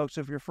trailer, folks.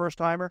 If you're a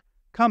first-timer,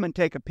 come and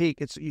take a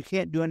peek. You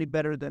can't do any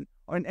better than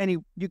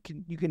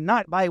you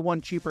cannot buy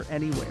one cheaper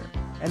anywhere.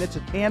 And it's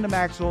a tandem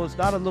axle. It's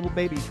not a little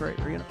baby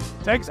trailer,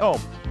 Takes home.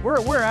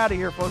 We're out of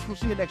here, folks. We'll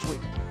see you next week.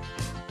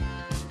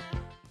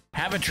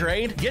 Have a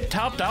trade? Get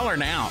top dollar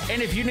now.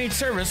 And if you need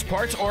service,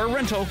 parts, or a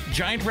rental,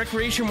 Giant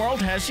Recreation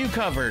World has you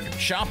covered.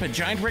 Shop at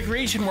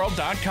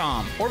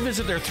GiantRecreationWorld.com or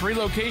visit their 3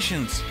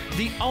 locations.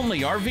 The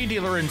only RV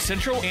dealer in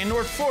Central and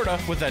North Florida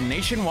with a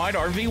nationwide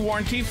RV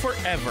warranty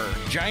forever.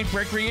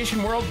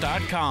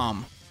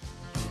 GiantRecreationWorld.com.